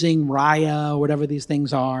who's using Raya, whatever these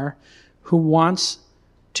things are, who wants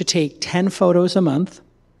to take 10 photos a month.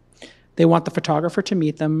 They want the photographer to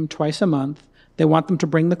meet them twice a month. They want them to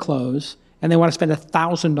bring the clothes. And they want to spend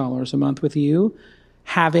 $1,000 a month with you,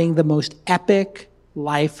 having the most epic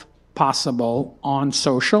life possible on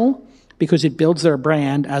social, because it builds their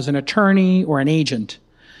brand as an attorney or an agent.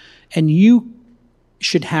 And you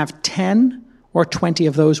should have 10 or 20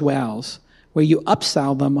 of those whales where you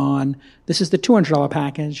upsell them on, this is the $200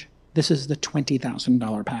 package, this is the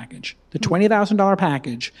 $20,000 package. The $20,000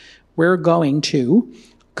 package, we're going to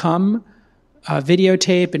come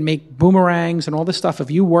videotape and make boomerangs and all this stuff of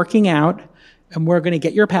you working out, and we're going to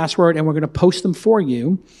get your password and we're going to post them for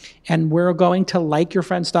you, and we're going to like your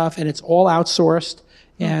friend's stuff, and it's all outsourced,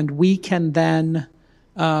 and we can then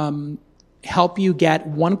help you get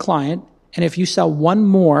one client, and if you sell one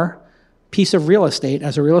more piece of real estate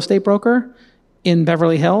as a real estate broker in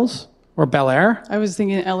Beverly Hills or Bel Air. I was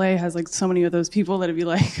thinking LA has like so many of those people that it'd be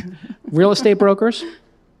like real estate brokers,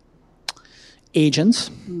 agents,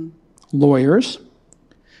 lawyers,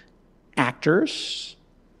 actors,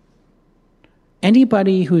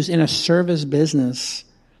 anybody who's in a service business,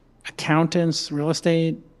 accountants, real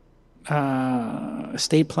estate,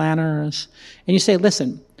 estate planners, and you say,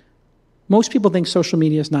 listen, most people think social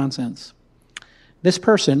media is nonsense. This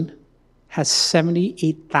person has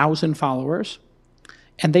 78,000 followers,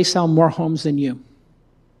 and they sell more homes than you.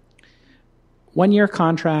 1 year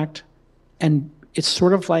contract, and it's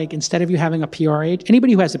sort of like, instead of you having a PR agent,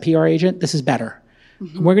 anybody who has a PR agent, this is better.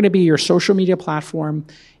 Mm-hmm. We're going to be your social media platform,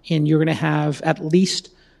 and you're going to have at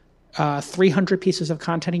least 300 pieces of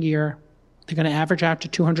content a year. They're going to average out to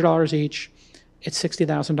 $200 each. It's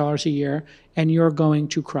 $60,000 a year, and you're going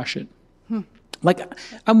to crush it. Like,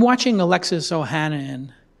 I'm watching Alexis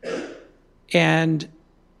Ohanian, and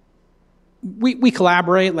we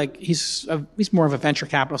collaborate. Like, he's more of a venture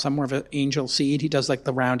capitalist. I'm more of an angel seed. He does like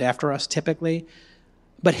the round after us typically.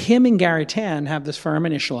 But him and Gary Tan have this firm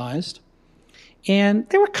initialized, and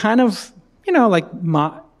they were kind of,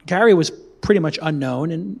 Gary was pretty much unknown,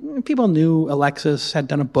 and people knew Alexis had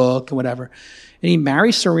done a book and whatever. And he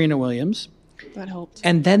marries Serena Williams. That helped.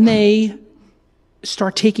 And then they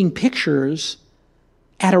start taking pictures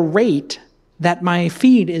at a rate that my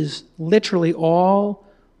feed is literally all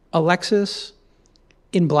Alexis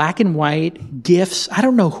in black and white, GIFs. I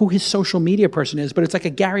don't know who his social media person is, but it's like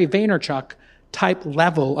a Gary Vaynerchuk type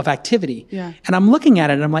level of activity. Yeah. And I'm looking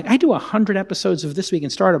at it and I'm like, I do 100 episodes of This Week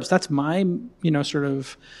in Startups. That's my, sort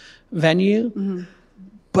of venue. Mm-hmm.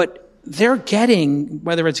 But they're getting,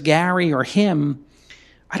 whether it's Gary or him,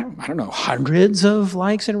 I don't know, hundreds of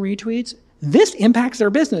likes and retweets. This impacts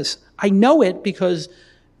their business. I know it because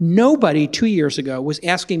nobody 2 years ago was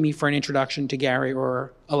asking me for an introduction to Gary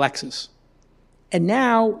or Alexis. And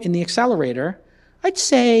now in the accelerator, I'd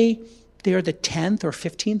say they're the 10th or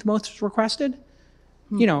 15th most requested.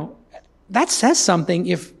 That says something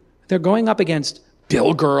if they're going up against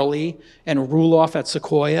Bill Gurley and Ruloff at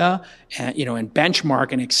Sequoia, and, and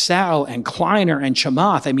Benchmark and Excel and Kleiner and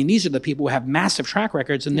Chamath. I mean, these are the people who have massive track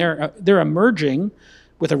records, and they're emerging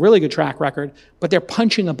with a really good track record, but they're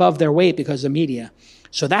punching above their weight because of media.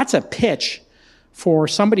 So that's a pitch for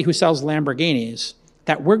somebody who sells Lamborghinis,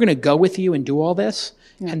 that we're going to go with you and do all this,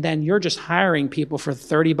 and then you're just hiring people for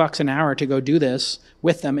 $30 an hour to go do this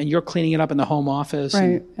with them, and you're cleaning it up in the home office.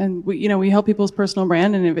 Right, and we help people's personal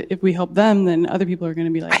brand, and if we help them, then other people are going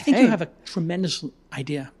to be like, I think you have a tremendous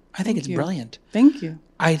idea. I think it's brilliant. Thank you.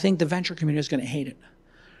 I think the venture community is going to hate it.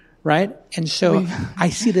 Right? And so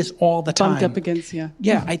I see this all the time. Bumped up against,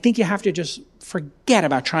 Yeah, I think you have to just forget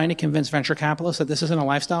about trying to convince venture capitalists that this isn't a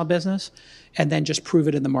lifestyle business, and then just prove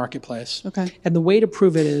it in the marketplace. Okay. And the way to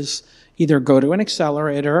prove it is either go to an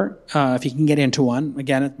accelerator, if you can get into one.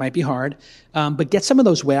 Again, it might be hard. But get some of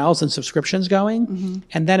those whales and subscriptions going. Mm-hmm.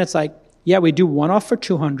 And then it's like, we do one off for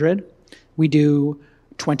 $200. We do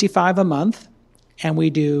 $25 a month. And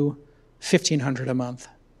we do $1,500 a month.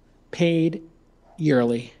 Paid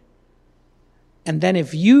yearly. And then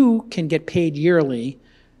if you can get paid yearly,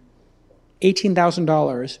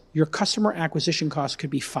 $18,000, your customer acquisition cost could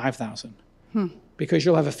be $5,000 because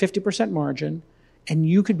you'll have a 50% margin, and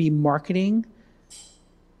you could be marketing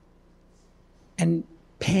and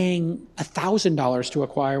paying $1,000 to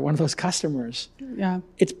acquire one of those customers. Yeah.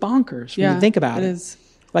 It's bonkers when you think about it. It is.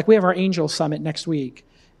 Like, we have our Angel Summit next week.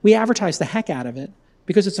 We advertise the heck out of it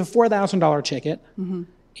because it's a $4,000 ticket. Mm-hmm.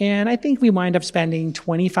 And I think we wind up spending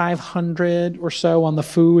 $2,500 or so on the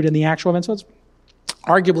food and the actual event. So it's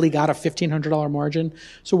arguably got a $1,500 margin.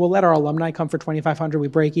 So we'll let our alumni come for $2,500. We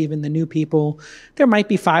break even. The new people, there might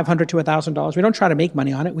be $500 to $1,000. We don't try to make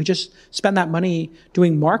money on it. We just spend that money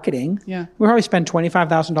doing marketing. Yeah. We probably spend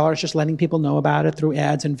 $25,000 just letting people know about it through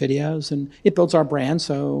ads and videos, and it builds our brand.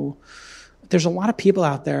 So there's a lot of people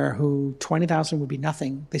out there who $20,000 would be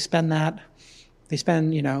nothing. They spend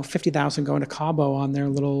 $50,000 going to Cabo on their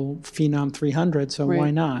little Phenom 300. So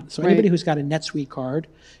why not? So anybody who's got a NetSuite card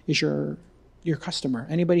is your customer.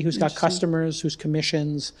 Anybody who's got customers whose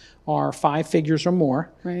commissions are 5 figures or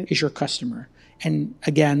more is your customer. And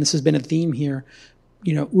again, this has been a theme here.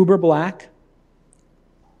 Uber Black,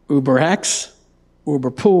 Uber X,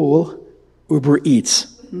 Uber Pool, Uber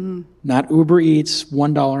Eats. Not Uber Eats,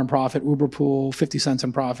 $1 in profit, Uber Pool, 50 cents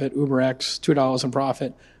in profit, Uber X, $2 in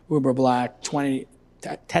profit, Uber Black,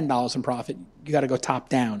 $10 in profit. You got to go top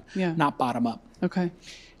down, not bottom up. Okay.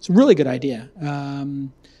 It's a really good idea.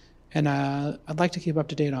 And I'd like to keep up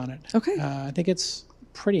to date on it. Okay. I think it's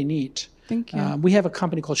pretty neat. Thank you. We have a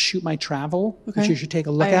company called Shoot My Travel, which you should take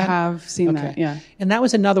a look at. I have seen that, yeah. And that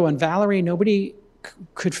was another one. Valerie, nobody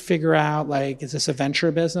could figure out, is this a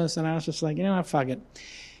venture business? And I was just like, fuck it.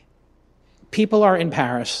 People are in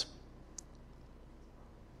Paris.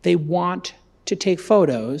 They want to take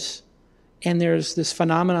photos, and there's this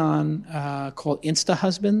phenomenon called Insta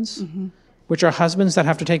husbands, which are husbands that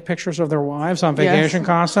have to take pictures of their wives on vacation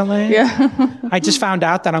constantly. Yeah. I just found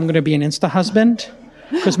out that I'm going to be an Insta husband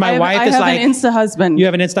because my wife is like... I have an Insta husband. You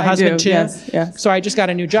have an Insta husband too? Yes. So I just got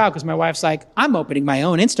a new job because my wife's like, I'm opening my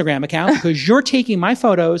own Instagram account because you're taking my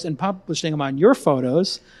photos and publishing them on your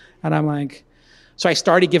photos. And I'm like... So I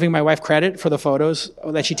started giving my wife credit for the photos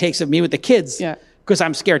that she takes of me with the kids because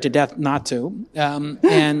I'm scared to death not to. I'm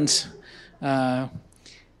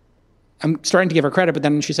starting to give her credit, but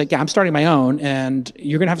then she's like, I'm starting my own, and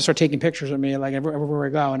you're going to have to start taking pictures of me everywhere I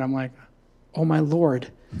go. And I'm like, oh, my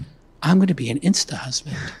Lord, I'm going to be an Insta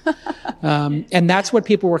husband. And that's what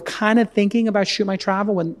people were kind of thinking about Shoot My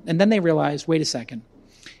Travel. And then they realized, wait a second.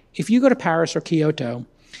 If you go to Paris or Kyoto,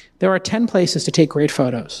 there are 10 places to take great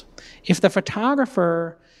photos. If the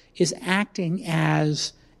photographer is acting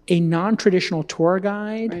as a non-traditional tour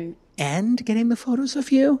guide and getting the photos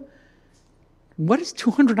of you, what is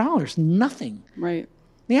 $200? Nothing. Right.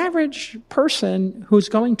 The average person who's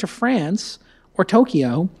going to France or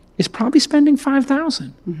Tokyo is probably spending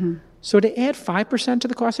 $5,000. So to add 5% to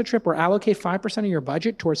the cost of the trip or allocate 5% of your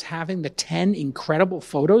budget towards having the 10 incredible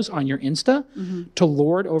photos on your Insta to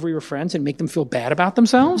lord over your friends and make them feel bad about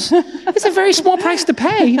themselves, it's a very small price to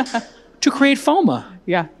pay to create FOMO.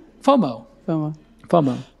 Yeah. FOMO.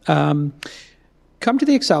 Come to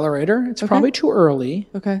the accelerator. It's probably too early.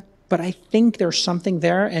 Okay. But I think there's something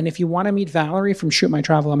there. And if you want to meet Valerie from Shoot My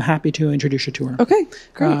Travel, I'm happy to introduce you to her. Okay,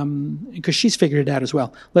 great. Because she's figured it out as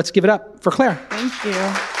well. Let's give it up for Claire. Thank you.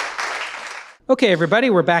 Okay, everybody,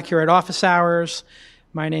 we're back here at Office Hours.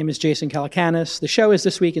 My name is Jason Calacanis. The show is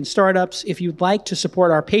This Week in Startups. If you'd like to support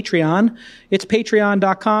our Patreon, it's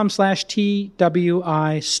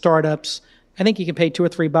patreon.com/TWI Startups. I think you can pay $2 or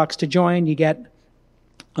 $3 to join. You get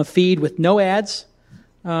a feed with no ads,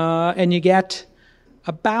 and you get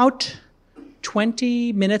about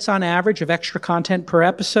 20 minutes on average of extra content per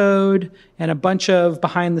episode and a bunch of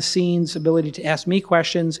behind-the-scenes ability to ask me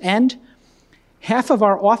questions. And half of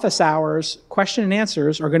our office hours question and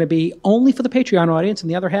answers are going to be only for the Patreon audience, and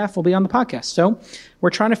the other half will be on the podcast. So we're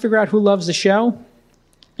trying to figure out who loves the show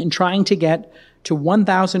and trying to get to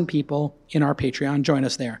 1,000 people in our Patreon. Join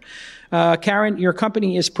us there. Karen, your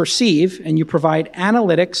company is Perceive, and you provide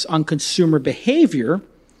analytics on consumer behavior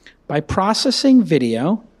by processing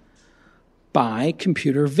video by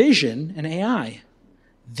computer vision and AI.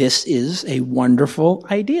 This is a wonderful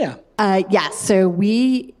idea. Yes. So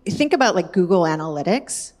we think about Google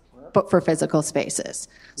Analytics, but for physical spaces.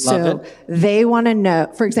 Love it. They want to know,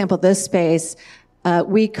 for example, this space,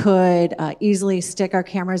 we could easily stick our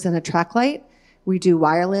cameras in a track light. We do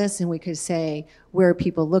wireless, and we could say, where are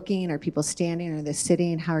people looking? Are people standing? Are they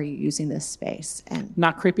sitting? How are you using this space? And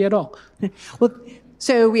not creepy at all. Well,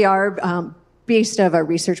 so we are based of a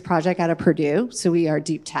research project out of Purdue. So we are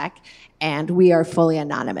deep tech, and we are fully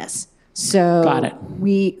anonymous. So got it.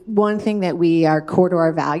 One thing that we are core to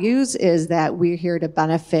our values is that we're here to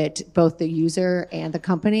benefit both the user and the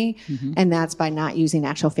company, and that's by not using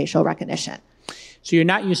actual facial recognition. So you're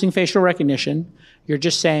not using facial recognition. You're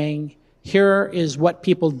just saying, here is what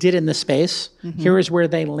people did in the space. Here is where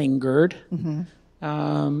they lingered.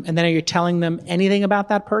 And then are you telling them anything about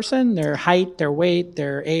that person? Their height, their weight,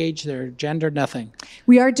 their age, their gender, nothing?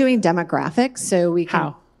 We are doing demographics, so we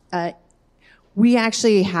can... How? We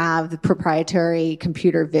actually have the proprietary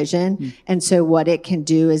computer vision. And so what it can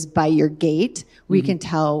do is by your gait, we can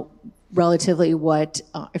tell relatively what,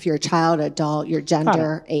 if you're a child, adult, your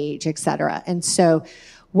gender, age, et cetera. And so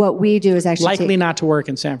what we do is actually likely not to work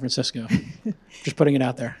in San Francisco. Just putting it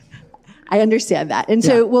out there. I understand that. And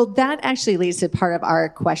so, well, that actually leads to part of our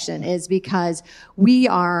question is because we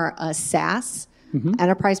are a SaaS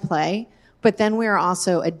enterprise play, but then we are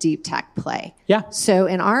also a deep tech play. Yeah. So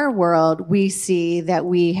in our world, we see that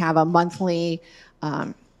we have a monthly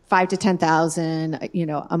 5 to 10,000,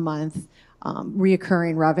 a month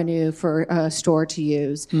reoccurring revenue for a store to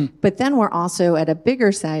use. But then we're also at a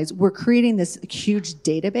bigger size. We're creating this huge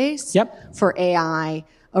database for AI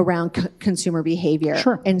around consumer behavior.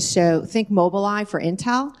 Sure. And so think Mobileye for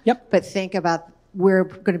Intel, but think about we're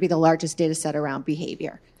going to be the largest data set around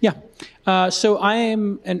behavior. Yeah. So I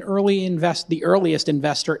am the earliest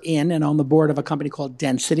investor in and on the board of a company called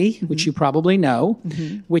Density, which you probably know,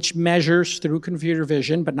 which measures through computer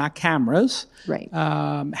vision, but not cameras,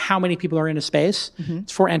 how many people are in a space.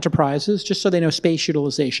 It's for enterprises, just so they know space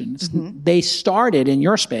utilization. They started in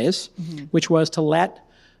your space, which was to let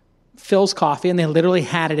Phil's Coffee, and they literally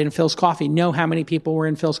had it in Phil's Coffee, know how many people were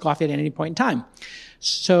in Phil's Coffee at any point in time.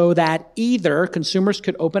 So that either consumers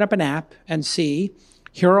could open up an app and see,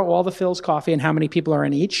 here are all the Phil's Coffee and how many people are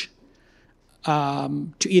in each, to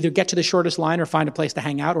either get to the shortest line or find a place to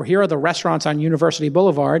hang out, or here are the restaurants on University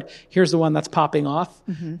Boulevard, here's the one that's popping off,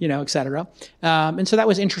 et cetera. And so that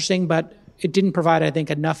was interesting, but it didn't provide, I think,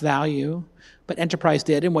 enough value. But enterprise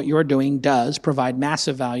did, and what you're doing does provide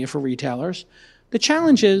massive value for retailers. The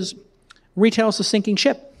challenge is retail is a sinking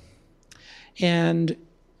ship. And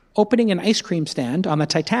opening an ice cream stand on the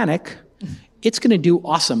Titanic, it's going to do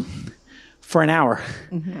awesome for an hour.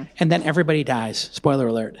 And then everybody dies. Spoiler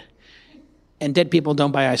alert. And dead people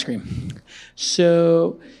don't buy ice cream.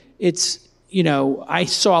 So it's, I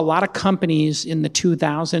saw a lot of companies in the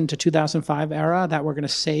 2000 to 2005 era that were going to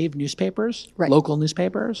save newspapers, local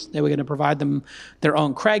newspapers. They were going to provide them their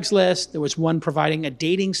own Craigslist. There was one providing a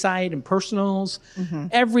dating site and personals,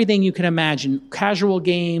 everything you can imagine, casual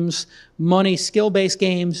games, money, skill-based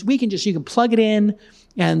games. You can plug it in,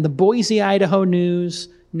 and the Boise, Idaho News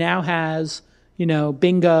now has,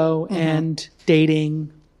 bingo and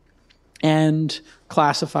dating and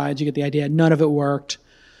classifieds. You get the idea. None of it worked.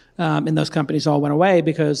 And those companies all went away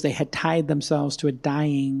because they had tied themselves to a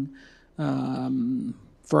dying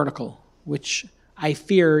vertical, which I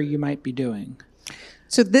fear you might be doing.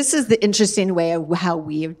 So this is the interesting way of how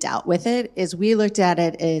we've dealt with it, is we looked at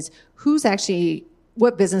it as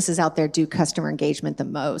what businesses out there do customer engagement the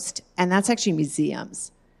most, and that's actually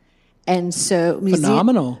museums. And so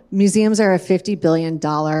phenomenal. Museums are a $50 billion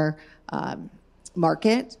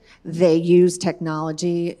market. They use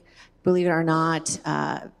technology. Believe it or not,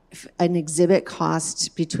 an exhibit costs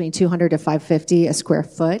between $200 to $550 a square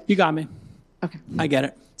foot. You got me. Okay. I get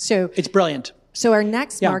it. So it's brilliant. So our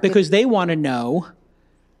next market... because they want to know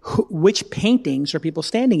which paintings are people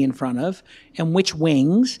standing in front of, and which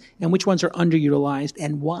wings, and which ones are underutilized,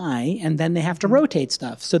 and why, and then they have to rotate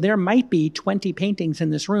stuff. So there might be 20 paintings in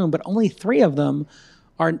this room, but only three of them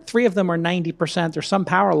are 90%. There's some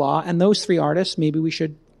power law, and those three artists, maybe we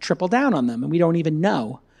should triple down on them, and we don't even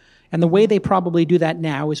know. And the way they probably do that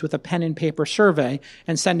now is with a pen and paper survey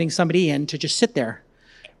and sending somebody in to just sit there,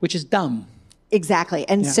 which is dumb. Exactly.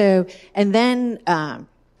 And so, and then,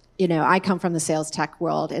 I come from the sales tech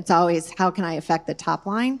world. It's always, how can I affect the top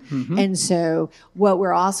line? And so what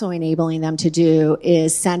we're also enabling them to do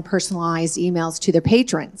is send personalized emails to their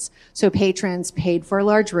patrons. So patrons paid for a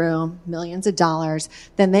large room, millions of dollars,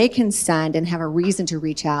 then they can send and have a reason to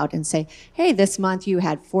reach out and say, hey, this month you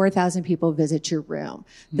had 4,000 people visit your room.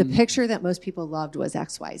 The picture that most people loved was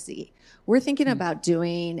XYZ. We're thinking about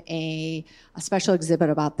doing a special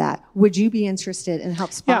exhibit about that. Would you be interested in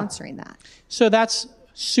help sponsoring that? So that's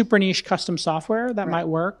super niche custom software that might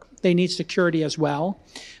work. They need security as well.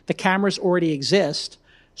 The cameras already exist.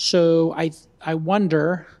 So I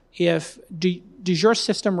wonder if, does your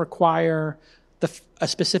system require a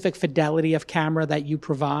specific fidelity of camera that you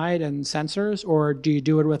provide and sensors, or do you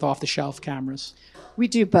do it with off-the-shelf cameras? We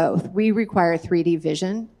do both. We require 3D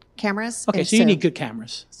vision cameras. Okay, so you need good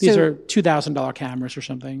cameras. These are $2,000 cameras or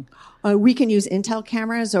something. We can use Intel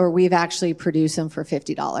cameras, or we've actually produced them for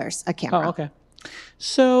 $50 a camera. Oh, okay.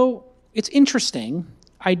 So it's interesting.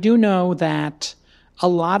 I do know that a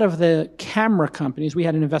lot of the camera companies, we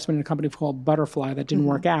had an investment in a company called Butterfly that didn't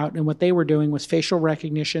work out. And what they were doing was facial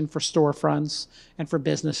recognition for storefronts and for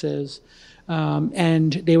businesses.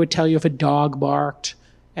 And they would tell you if a dog barked,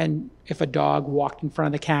 and if a dog walked in front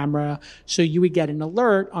of the camera, so you would get an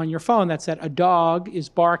alert on your phone that said a dog is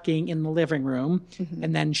barking in the living room,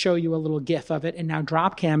 and then show you a little GIF of it. And now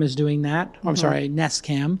Dropcam is doing that. I'm sorry, Nest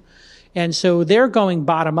Cam. And so they're going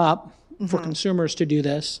bottom up for consumers to do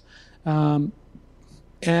this. And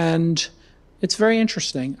it's very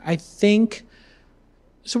interesting. I think,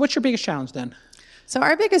 so what's your biggest challenge then? So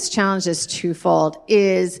our biggest challenge is twofold.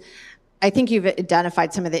 I think you've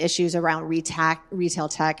identified some of the issues around retail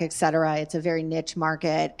tech, et cetera. It's a very niche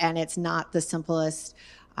market, and it's not the simplest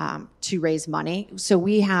to raise money. So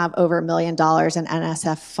we have over $1 million in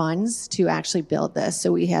NSF funds to actually build this.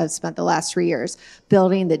 So we have spent the last 3 years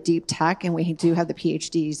building the deep tech, and we do have the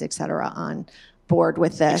PhDs, et cetera, on board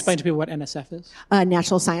with this. Explain to people what NSF is.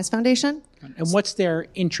 National Science Foundation. And what's their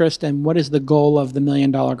interest, and what is the goal of the $1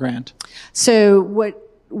 million grant? So what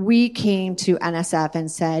we came to NSF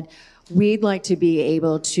and said, we'd like to be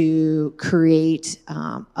able to create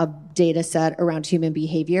a data set around human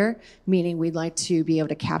behavior, meaning we'd like to be able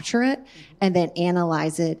to capture it and then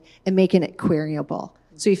analyze it and making it queryable.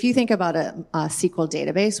 So if you think about a SQL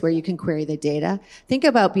database where you can query the data, think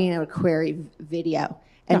about being able to query video.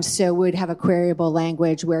 And so we'd have a queryable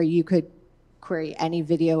language where you could query any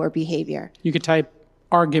video or behavior. You could type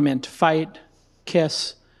argument, fight,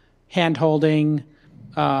 kiss, hand-holding,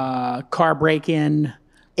 car break-in,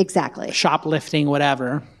 exactly, shoplifting,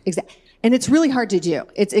 whatever. Exactly. And it's really hard to do.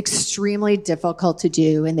 It's extremely difficult to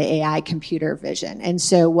do in the AI computer vision. And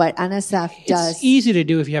so what NSF does... It's easy to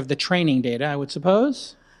do if you have the training data, I would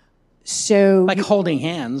suppose. So... Like holding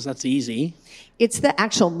hands, that's easy. It's the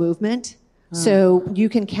actual movement. So you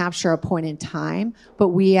can capture a point in time, but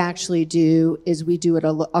we actually do it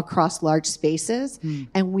across large spaces.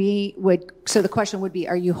 And so the question would be,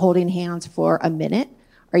 are you holding hands for a minute?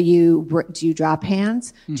 Do you drop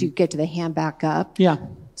hands? Do you get to the hand back up? Yeah.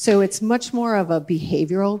 So it's much more of a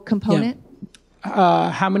behavioral component.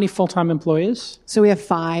 Yeah. How many full-time employees? So we have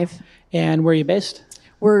 5. And where are you based?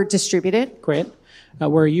 We're distributed. Great.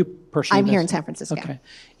 Where are you personally I'm based? here in San Francisco. Okay.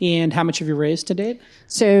 And how much have you raised to date?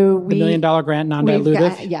 So the $1 million grant,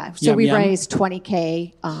 non-dilutive? So we've raised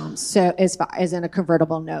 $20K, so as in a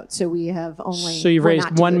convertible note. So we have only... So you've raised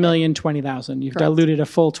 $1,020,000. You've diluted a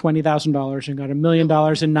full $20,000 and got $1 million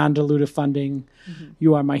in non-dilutive funding.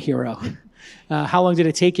 You are my hero. How long did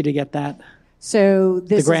it take you to get that? So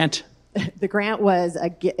the grant? The grant was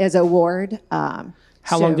as an award. How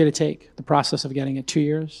long did it take, the process of getting it? 2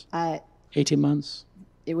 years? 18 months?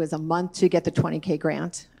 It was a month to get the $20K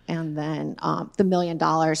grant. And then the $1 million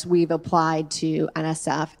we've applied to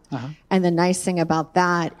NSF. And the nice thing about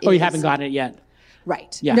that is... Oh, you haven't gotten it yet?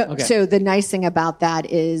 Right. Yeah, no, okay. So the nice thing about that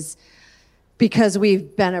is because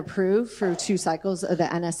we've been approved for 2 cycles of the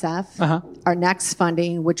NSF, our next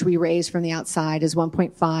funding, which we raise from the outside, is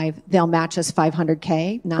 1.5. They'll match us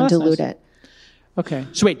 $500K, non-diluted. Nice. Okay.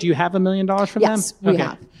 So wait, do you have $1 million from them? Yes, we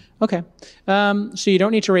have. Okay. So you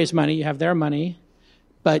don't need to raise money. You have their money.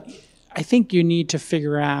 But I think you need to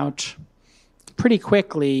figure out pretty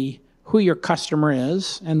quickly who your customer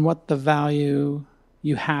is and what the value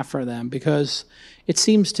you have for them. Because it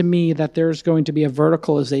seems to me that there's going to be a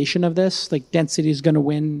verticalization of this. Like density is going to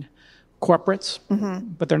win corporates,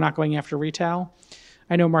 but they're not going after retail.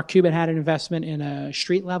 I know Mark Cuban had an investment in a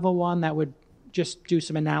street level one that would just do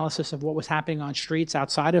some analysis of what was happening on streets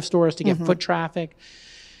outside of stores to get foot traffic.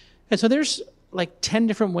 And so there's like 10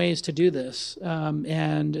 different ways to do this.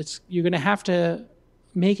 And you're going to have to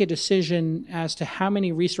make a decision as to how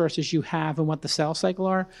many resources you have and what the sales cycle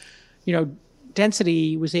are. You know,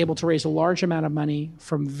 Density was able to raise a large amount of money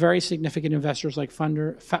from very significant investors like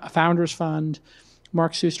Founders Fund,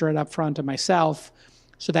 Mark Suster at Upfront, and myself,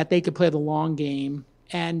 so that they could play the long game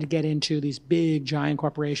and get into these big, giant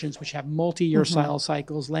corporations which have multi-year sales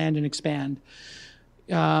cycles, land and expand.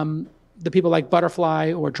 The people like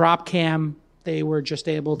Butterfly or Dropcam, they were just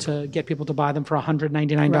able to get people to buy them for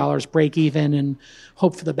 $199, break even, and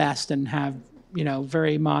hope for the best and have,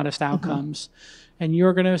 very modest outcomes. And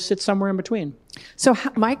you're going to sit somewhere in between. So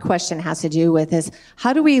my question has to do with is,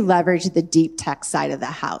 how do we leverage the deep tech side of the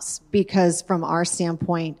house? Because from our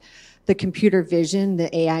standpoint, the computer vision,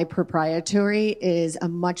 the AI proprietary is a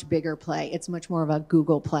much bigger play. It's much more of a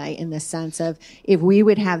Google play in the sense of if we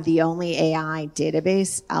would have the only AI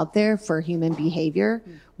database out there for human behavior,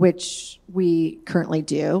 which we currently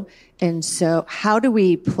do. And so how do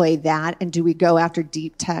we play that? And do we go after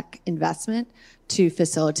deep tech investment to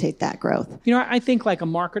facilitate that growth? I think like a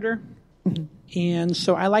marketer. And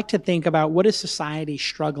so I like to think about what is society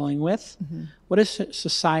struggling with? What is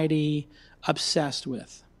society obsessed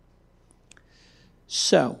with?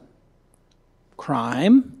 So,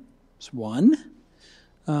 crime is one.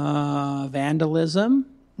 Vandalism,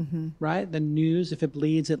 right? The news, if it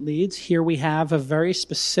bleeds, it leads. Here we have a very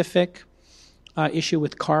specific issue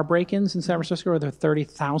with car break-ins in San Francisco, where there are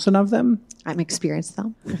 30,000 of them. I'm experienced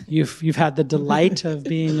though. You've had the delight of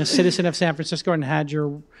being a citizen of San Francisco and had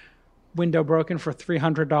your window broken for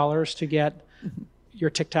 $300 to get your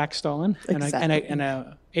Tic Tac stolen and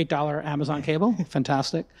a $8 Amazon cable.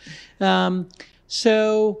 Fantastic.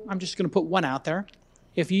 So I'm just going to put one out there.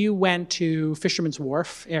 If you went to Fisherman's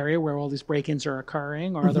Wharf area where all these break-ins are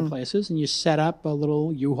occurring or other places, and you set up a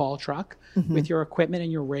little U-Haul truck with your equipment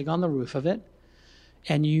and your rig on the roof of it,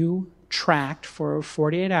 and you tracked for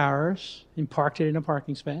 48 hours and parked it in a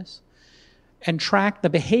parking space and tracked the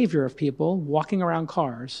behavior of people walking around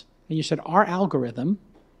cars, and you said, our algorithm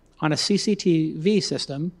on a CCTV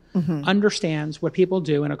system understands what people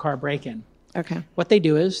do in a car break-in. Okay. What they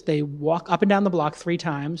do is they walk up and down the block 3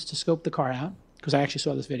 times to scope the car out, because I actually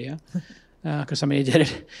saw this video, because somebody did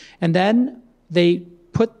it. And then they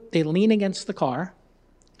lean against the car,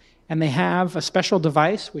 and they have a special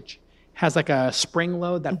device which has like a spring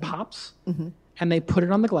load that pops, and they put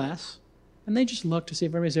it on the glass, and they just look to see if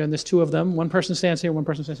everybody's there. And there's 2 of them. One person stands here, one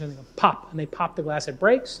person stands here, and they go pop, and they pop the glass, it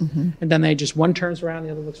breaks, and then they just, one turns around, the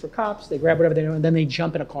other looks for cops, they grab whatever they know, and then they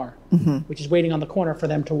jump in a car, which is waiting on the corner for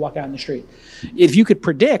them to walk out in the street. If you could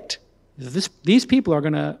predict these people are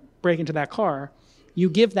going to break into that car, you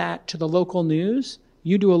give that to the local news,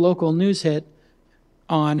 you do a local news hit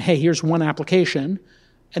on, hey, here's one application,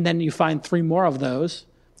 and then you find 3 more of those.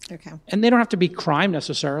 Okay. And they don't have to be crime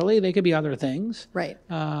necessarily. They could be other things. Right.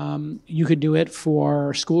 You could do it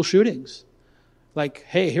for school shootings. Like,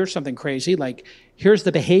 hey, here's something crazy. Like, here's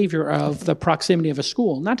the behavior of the proximity of a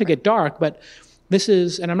school. Not to get dark, but this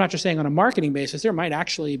is, and I'm not just saying on a marketing basis, there might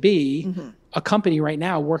actually be a company right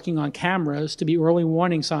now working on cameras to be early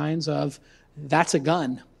warning signs of that's a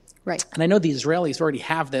gun. Right. And I know the Israelis already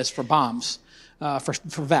have this for bombs, for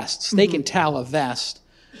vests. They can tell a vest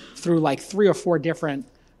through like 3 or 4 different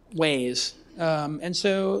ways. And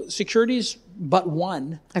so security's but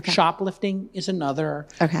one. Okay. Shoplifting is another.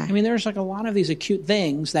 Okay. I mean, there's like a lot of these acute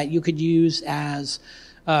things that you could use as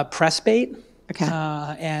press bait. Okay.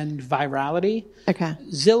 And virality. Okay.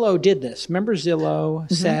 Zillow did this. Remember Zillow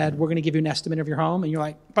said, we're going to give you an estimate of your home? And you're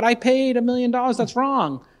like, but I paid $1 million. That's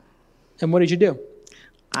wrong. And what did you do?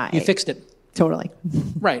 You fixed it. Totally.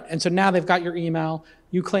 Right. And so now they've got your email.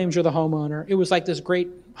 You claimed you're the homeowner. It was like this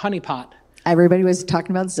great honeypot. Everybody was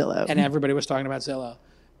talking about Zillow. And everybody was talking about Zillow.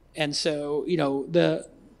 And so,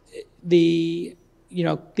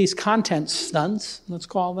 these content stunts, let's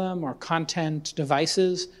call them, or content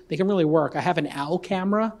devices, they can really work. I have an OWL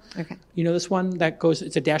camera. Okay. You know this one that goes,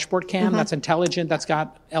 it's a dashboard cam that's intelligent, that's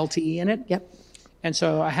got LTE in it. Yep. And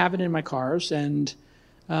so I have it in my cars, and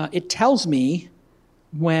it tells me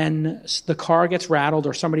when the car gets rattled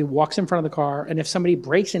or somebody walks in front of the car, and if somebody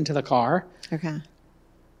breaks into the car. Okay.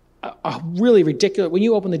 Really ridiculous. When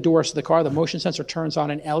you open the doors to the car, the motion sensor turns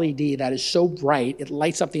on an LED that is so bright, it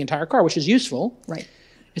lights up the entire car, which is useful. Right.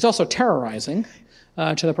 It's also terrorizing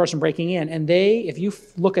to the person breaking in. And if you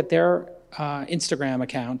look at their Instagram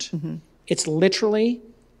account, it's literally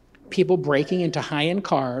people breaking into high-end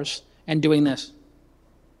cars and doing this.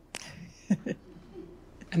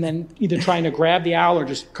 And then either trying to grab the owl or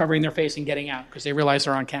just covering their face and getting out because they realize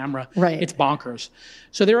they're on camera. Right. It's bonkers.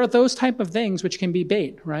 So there are those type of things which can be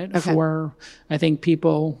bait, right? Okay. For, I think,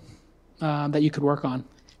 people that you could work on.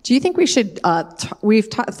 Do you think we should, we've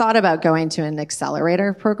thought about going to an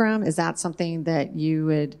accelerator program. Is that something that you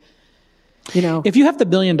would, If you have the $1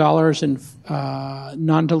 billion in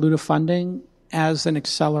non-dilutive funding as an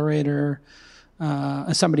accelerator,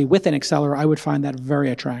 as somebody with an accelerator, I would find that very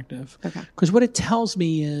attractive. Okay. Because what it tells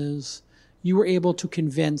me is you were able to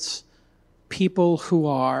convince people who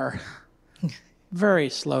are very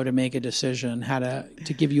slow to make a decision how to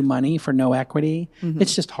give you money for no equity.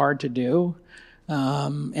 It's just hard to do.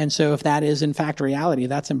 And so if that is in fact reality,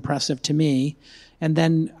 that's impressive to me. And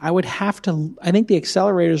then I think the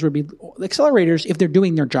accelerators, if they're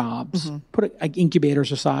doing their jobs, put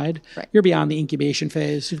incubators aside, you're beyond the incubation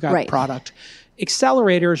phase, you've got product.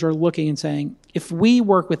 Accelerators are looking and saying, if we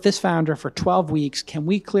work with this founder for 12 weeks, can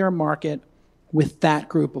we clear a market with that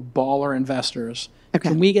group of baller investors? Okay.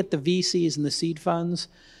 Can we get the VCs and the seed funds?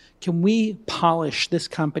 Can we polish this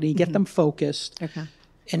company, get them focused,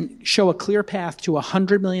 and show a clear path to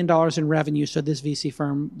 $100 million in revenue so this VC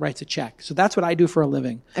firm writes a check? So that's what I do for a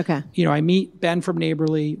living. Okay. I meet Ben from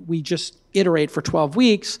Neighborly. We just iterate for 12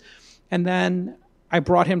 weeks. And then I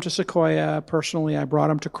brought him to Sequoia personally. I brought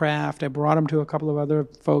him to Kraft. I brought him to a couple of other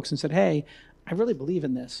folks and said, hey, I really believe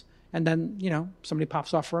in this. And then, somebody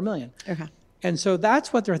pops off for $1 million. Okay. And so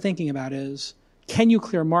that's what they're thinking about is can you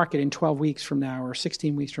clear market in 12 weeks from now or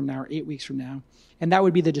 16 weeks from now or 8 weeks from now? And that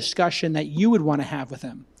would be the discussion that you would want to have with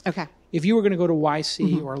them. Okay. If you were going to go to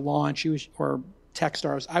YC or Launch or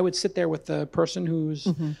Techstars, I would sit there with the person who's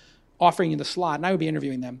offering you the slot, and I would be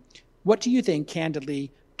interviewing them. What do you think,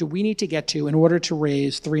 candidly, do we need to get to in order to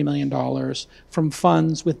raise $3 million from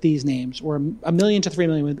funds with these names, or $1 million to $3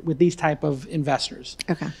 million with these type of investors?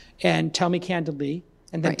 Okay. And tell me candidly,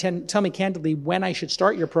 and then tell me candidly when I should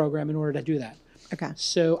start your program in order to do that. Okay.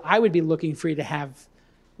 So I would be looking for you to have,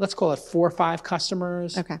 let's call it 4 or 5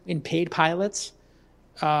 customers in paid pilots.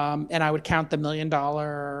 And I would count the $1 million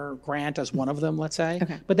grant as one of them, let's say.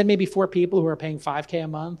 Okay. But then maybe 4 people who are paying $5,000 a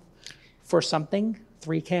month for something,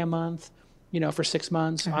 $3,000 a month, for 6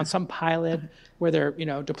 months on some pilot where they're,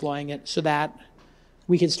 deploying it, so that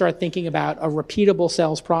we can start thinking about a repeatable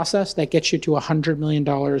sales process that gets you to $100 million in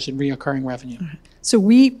reoccurring revenue. So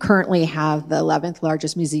we currently have the 11th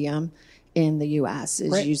largest museum in the U.S.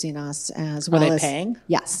 is using us as well. Are they paying?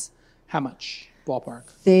 Yes. How much? Ballpark?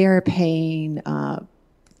 They are paying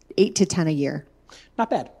 8 to 10 a year. Not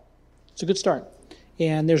bad. It's a good start.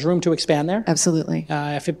 And there's room to expand there. Absolutely.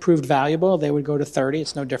 If it proved valuable, they would go to 30.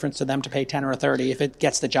 It's no difference to them to pay 10 or 30 if it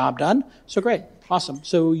gets the job done. So great. Awesome.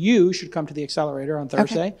 So you should come to the accelerator on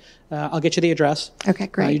Thursday. Okay. I'll get you the address. Okay,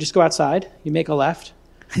 great. You just go outside. You make a left.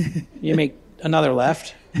 You make another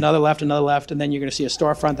left, another left, another left, and then you're going to see a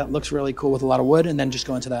storefront that looks really cool with a lot of wood, and then just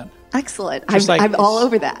go into that. Excellent. I'm all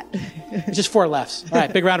over that. It's just 4 lefts. All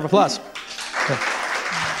right. Big round of applause.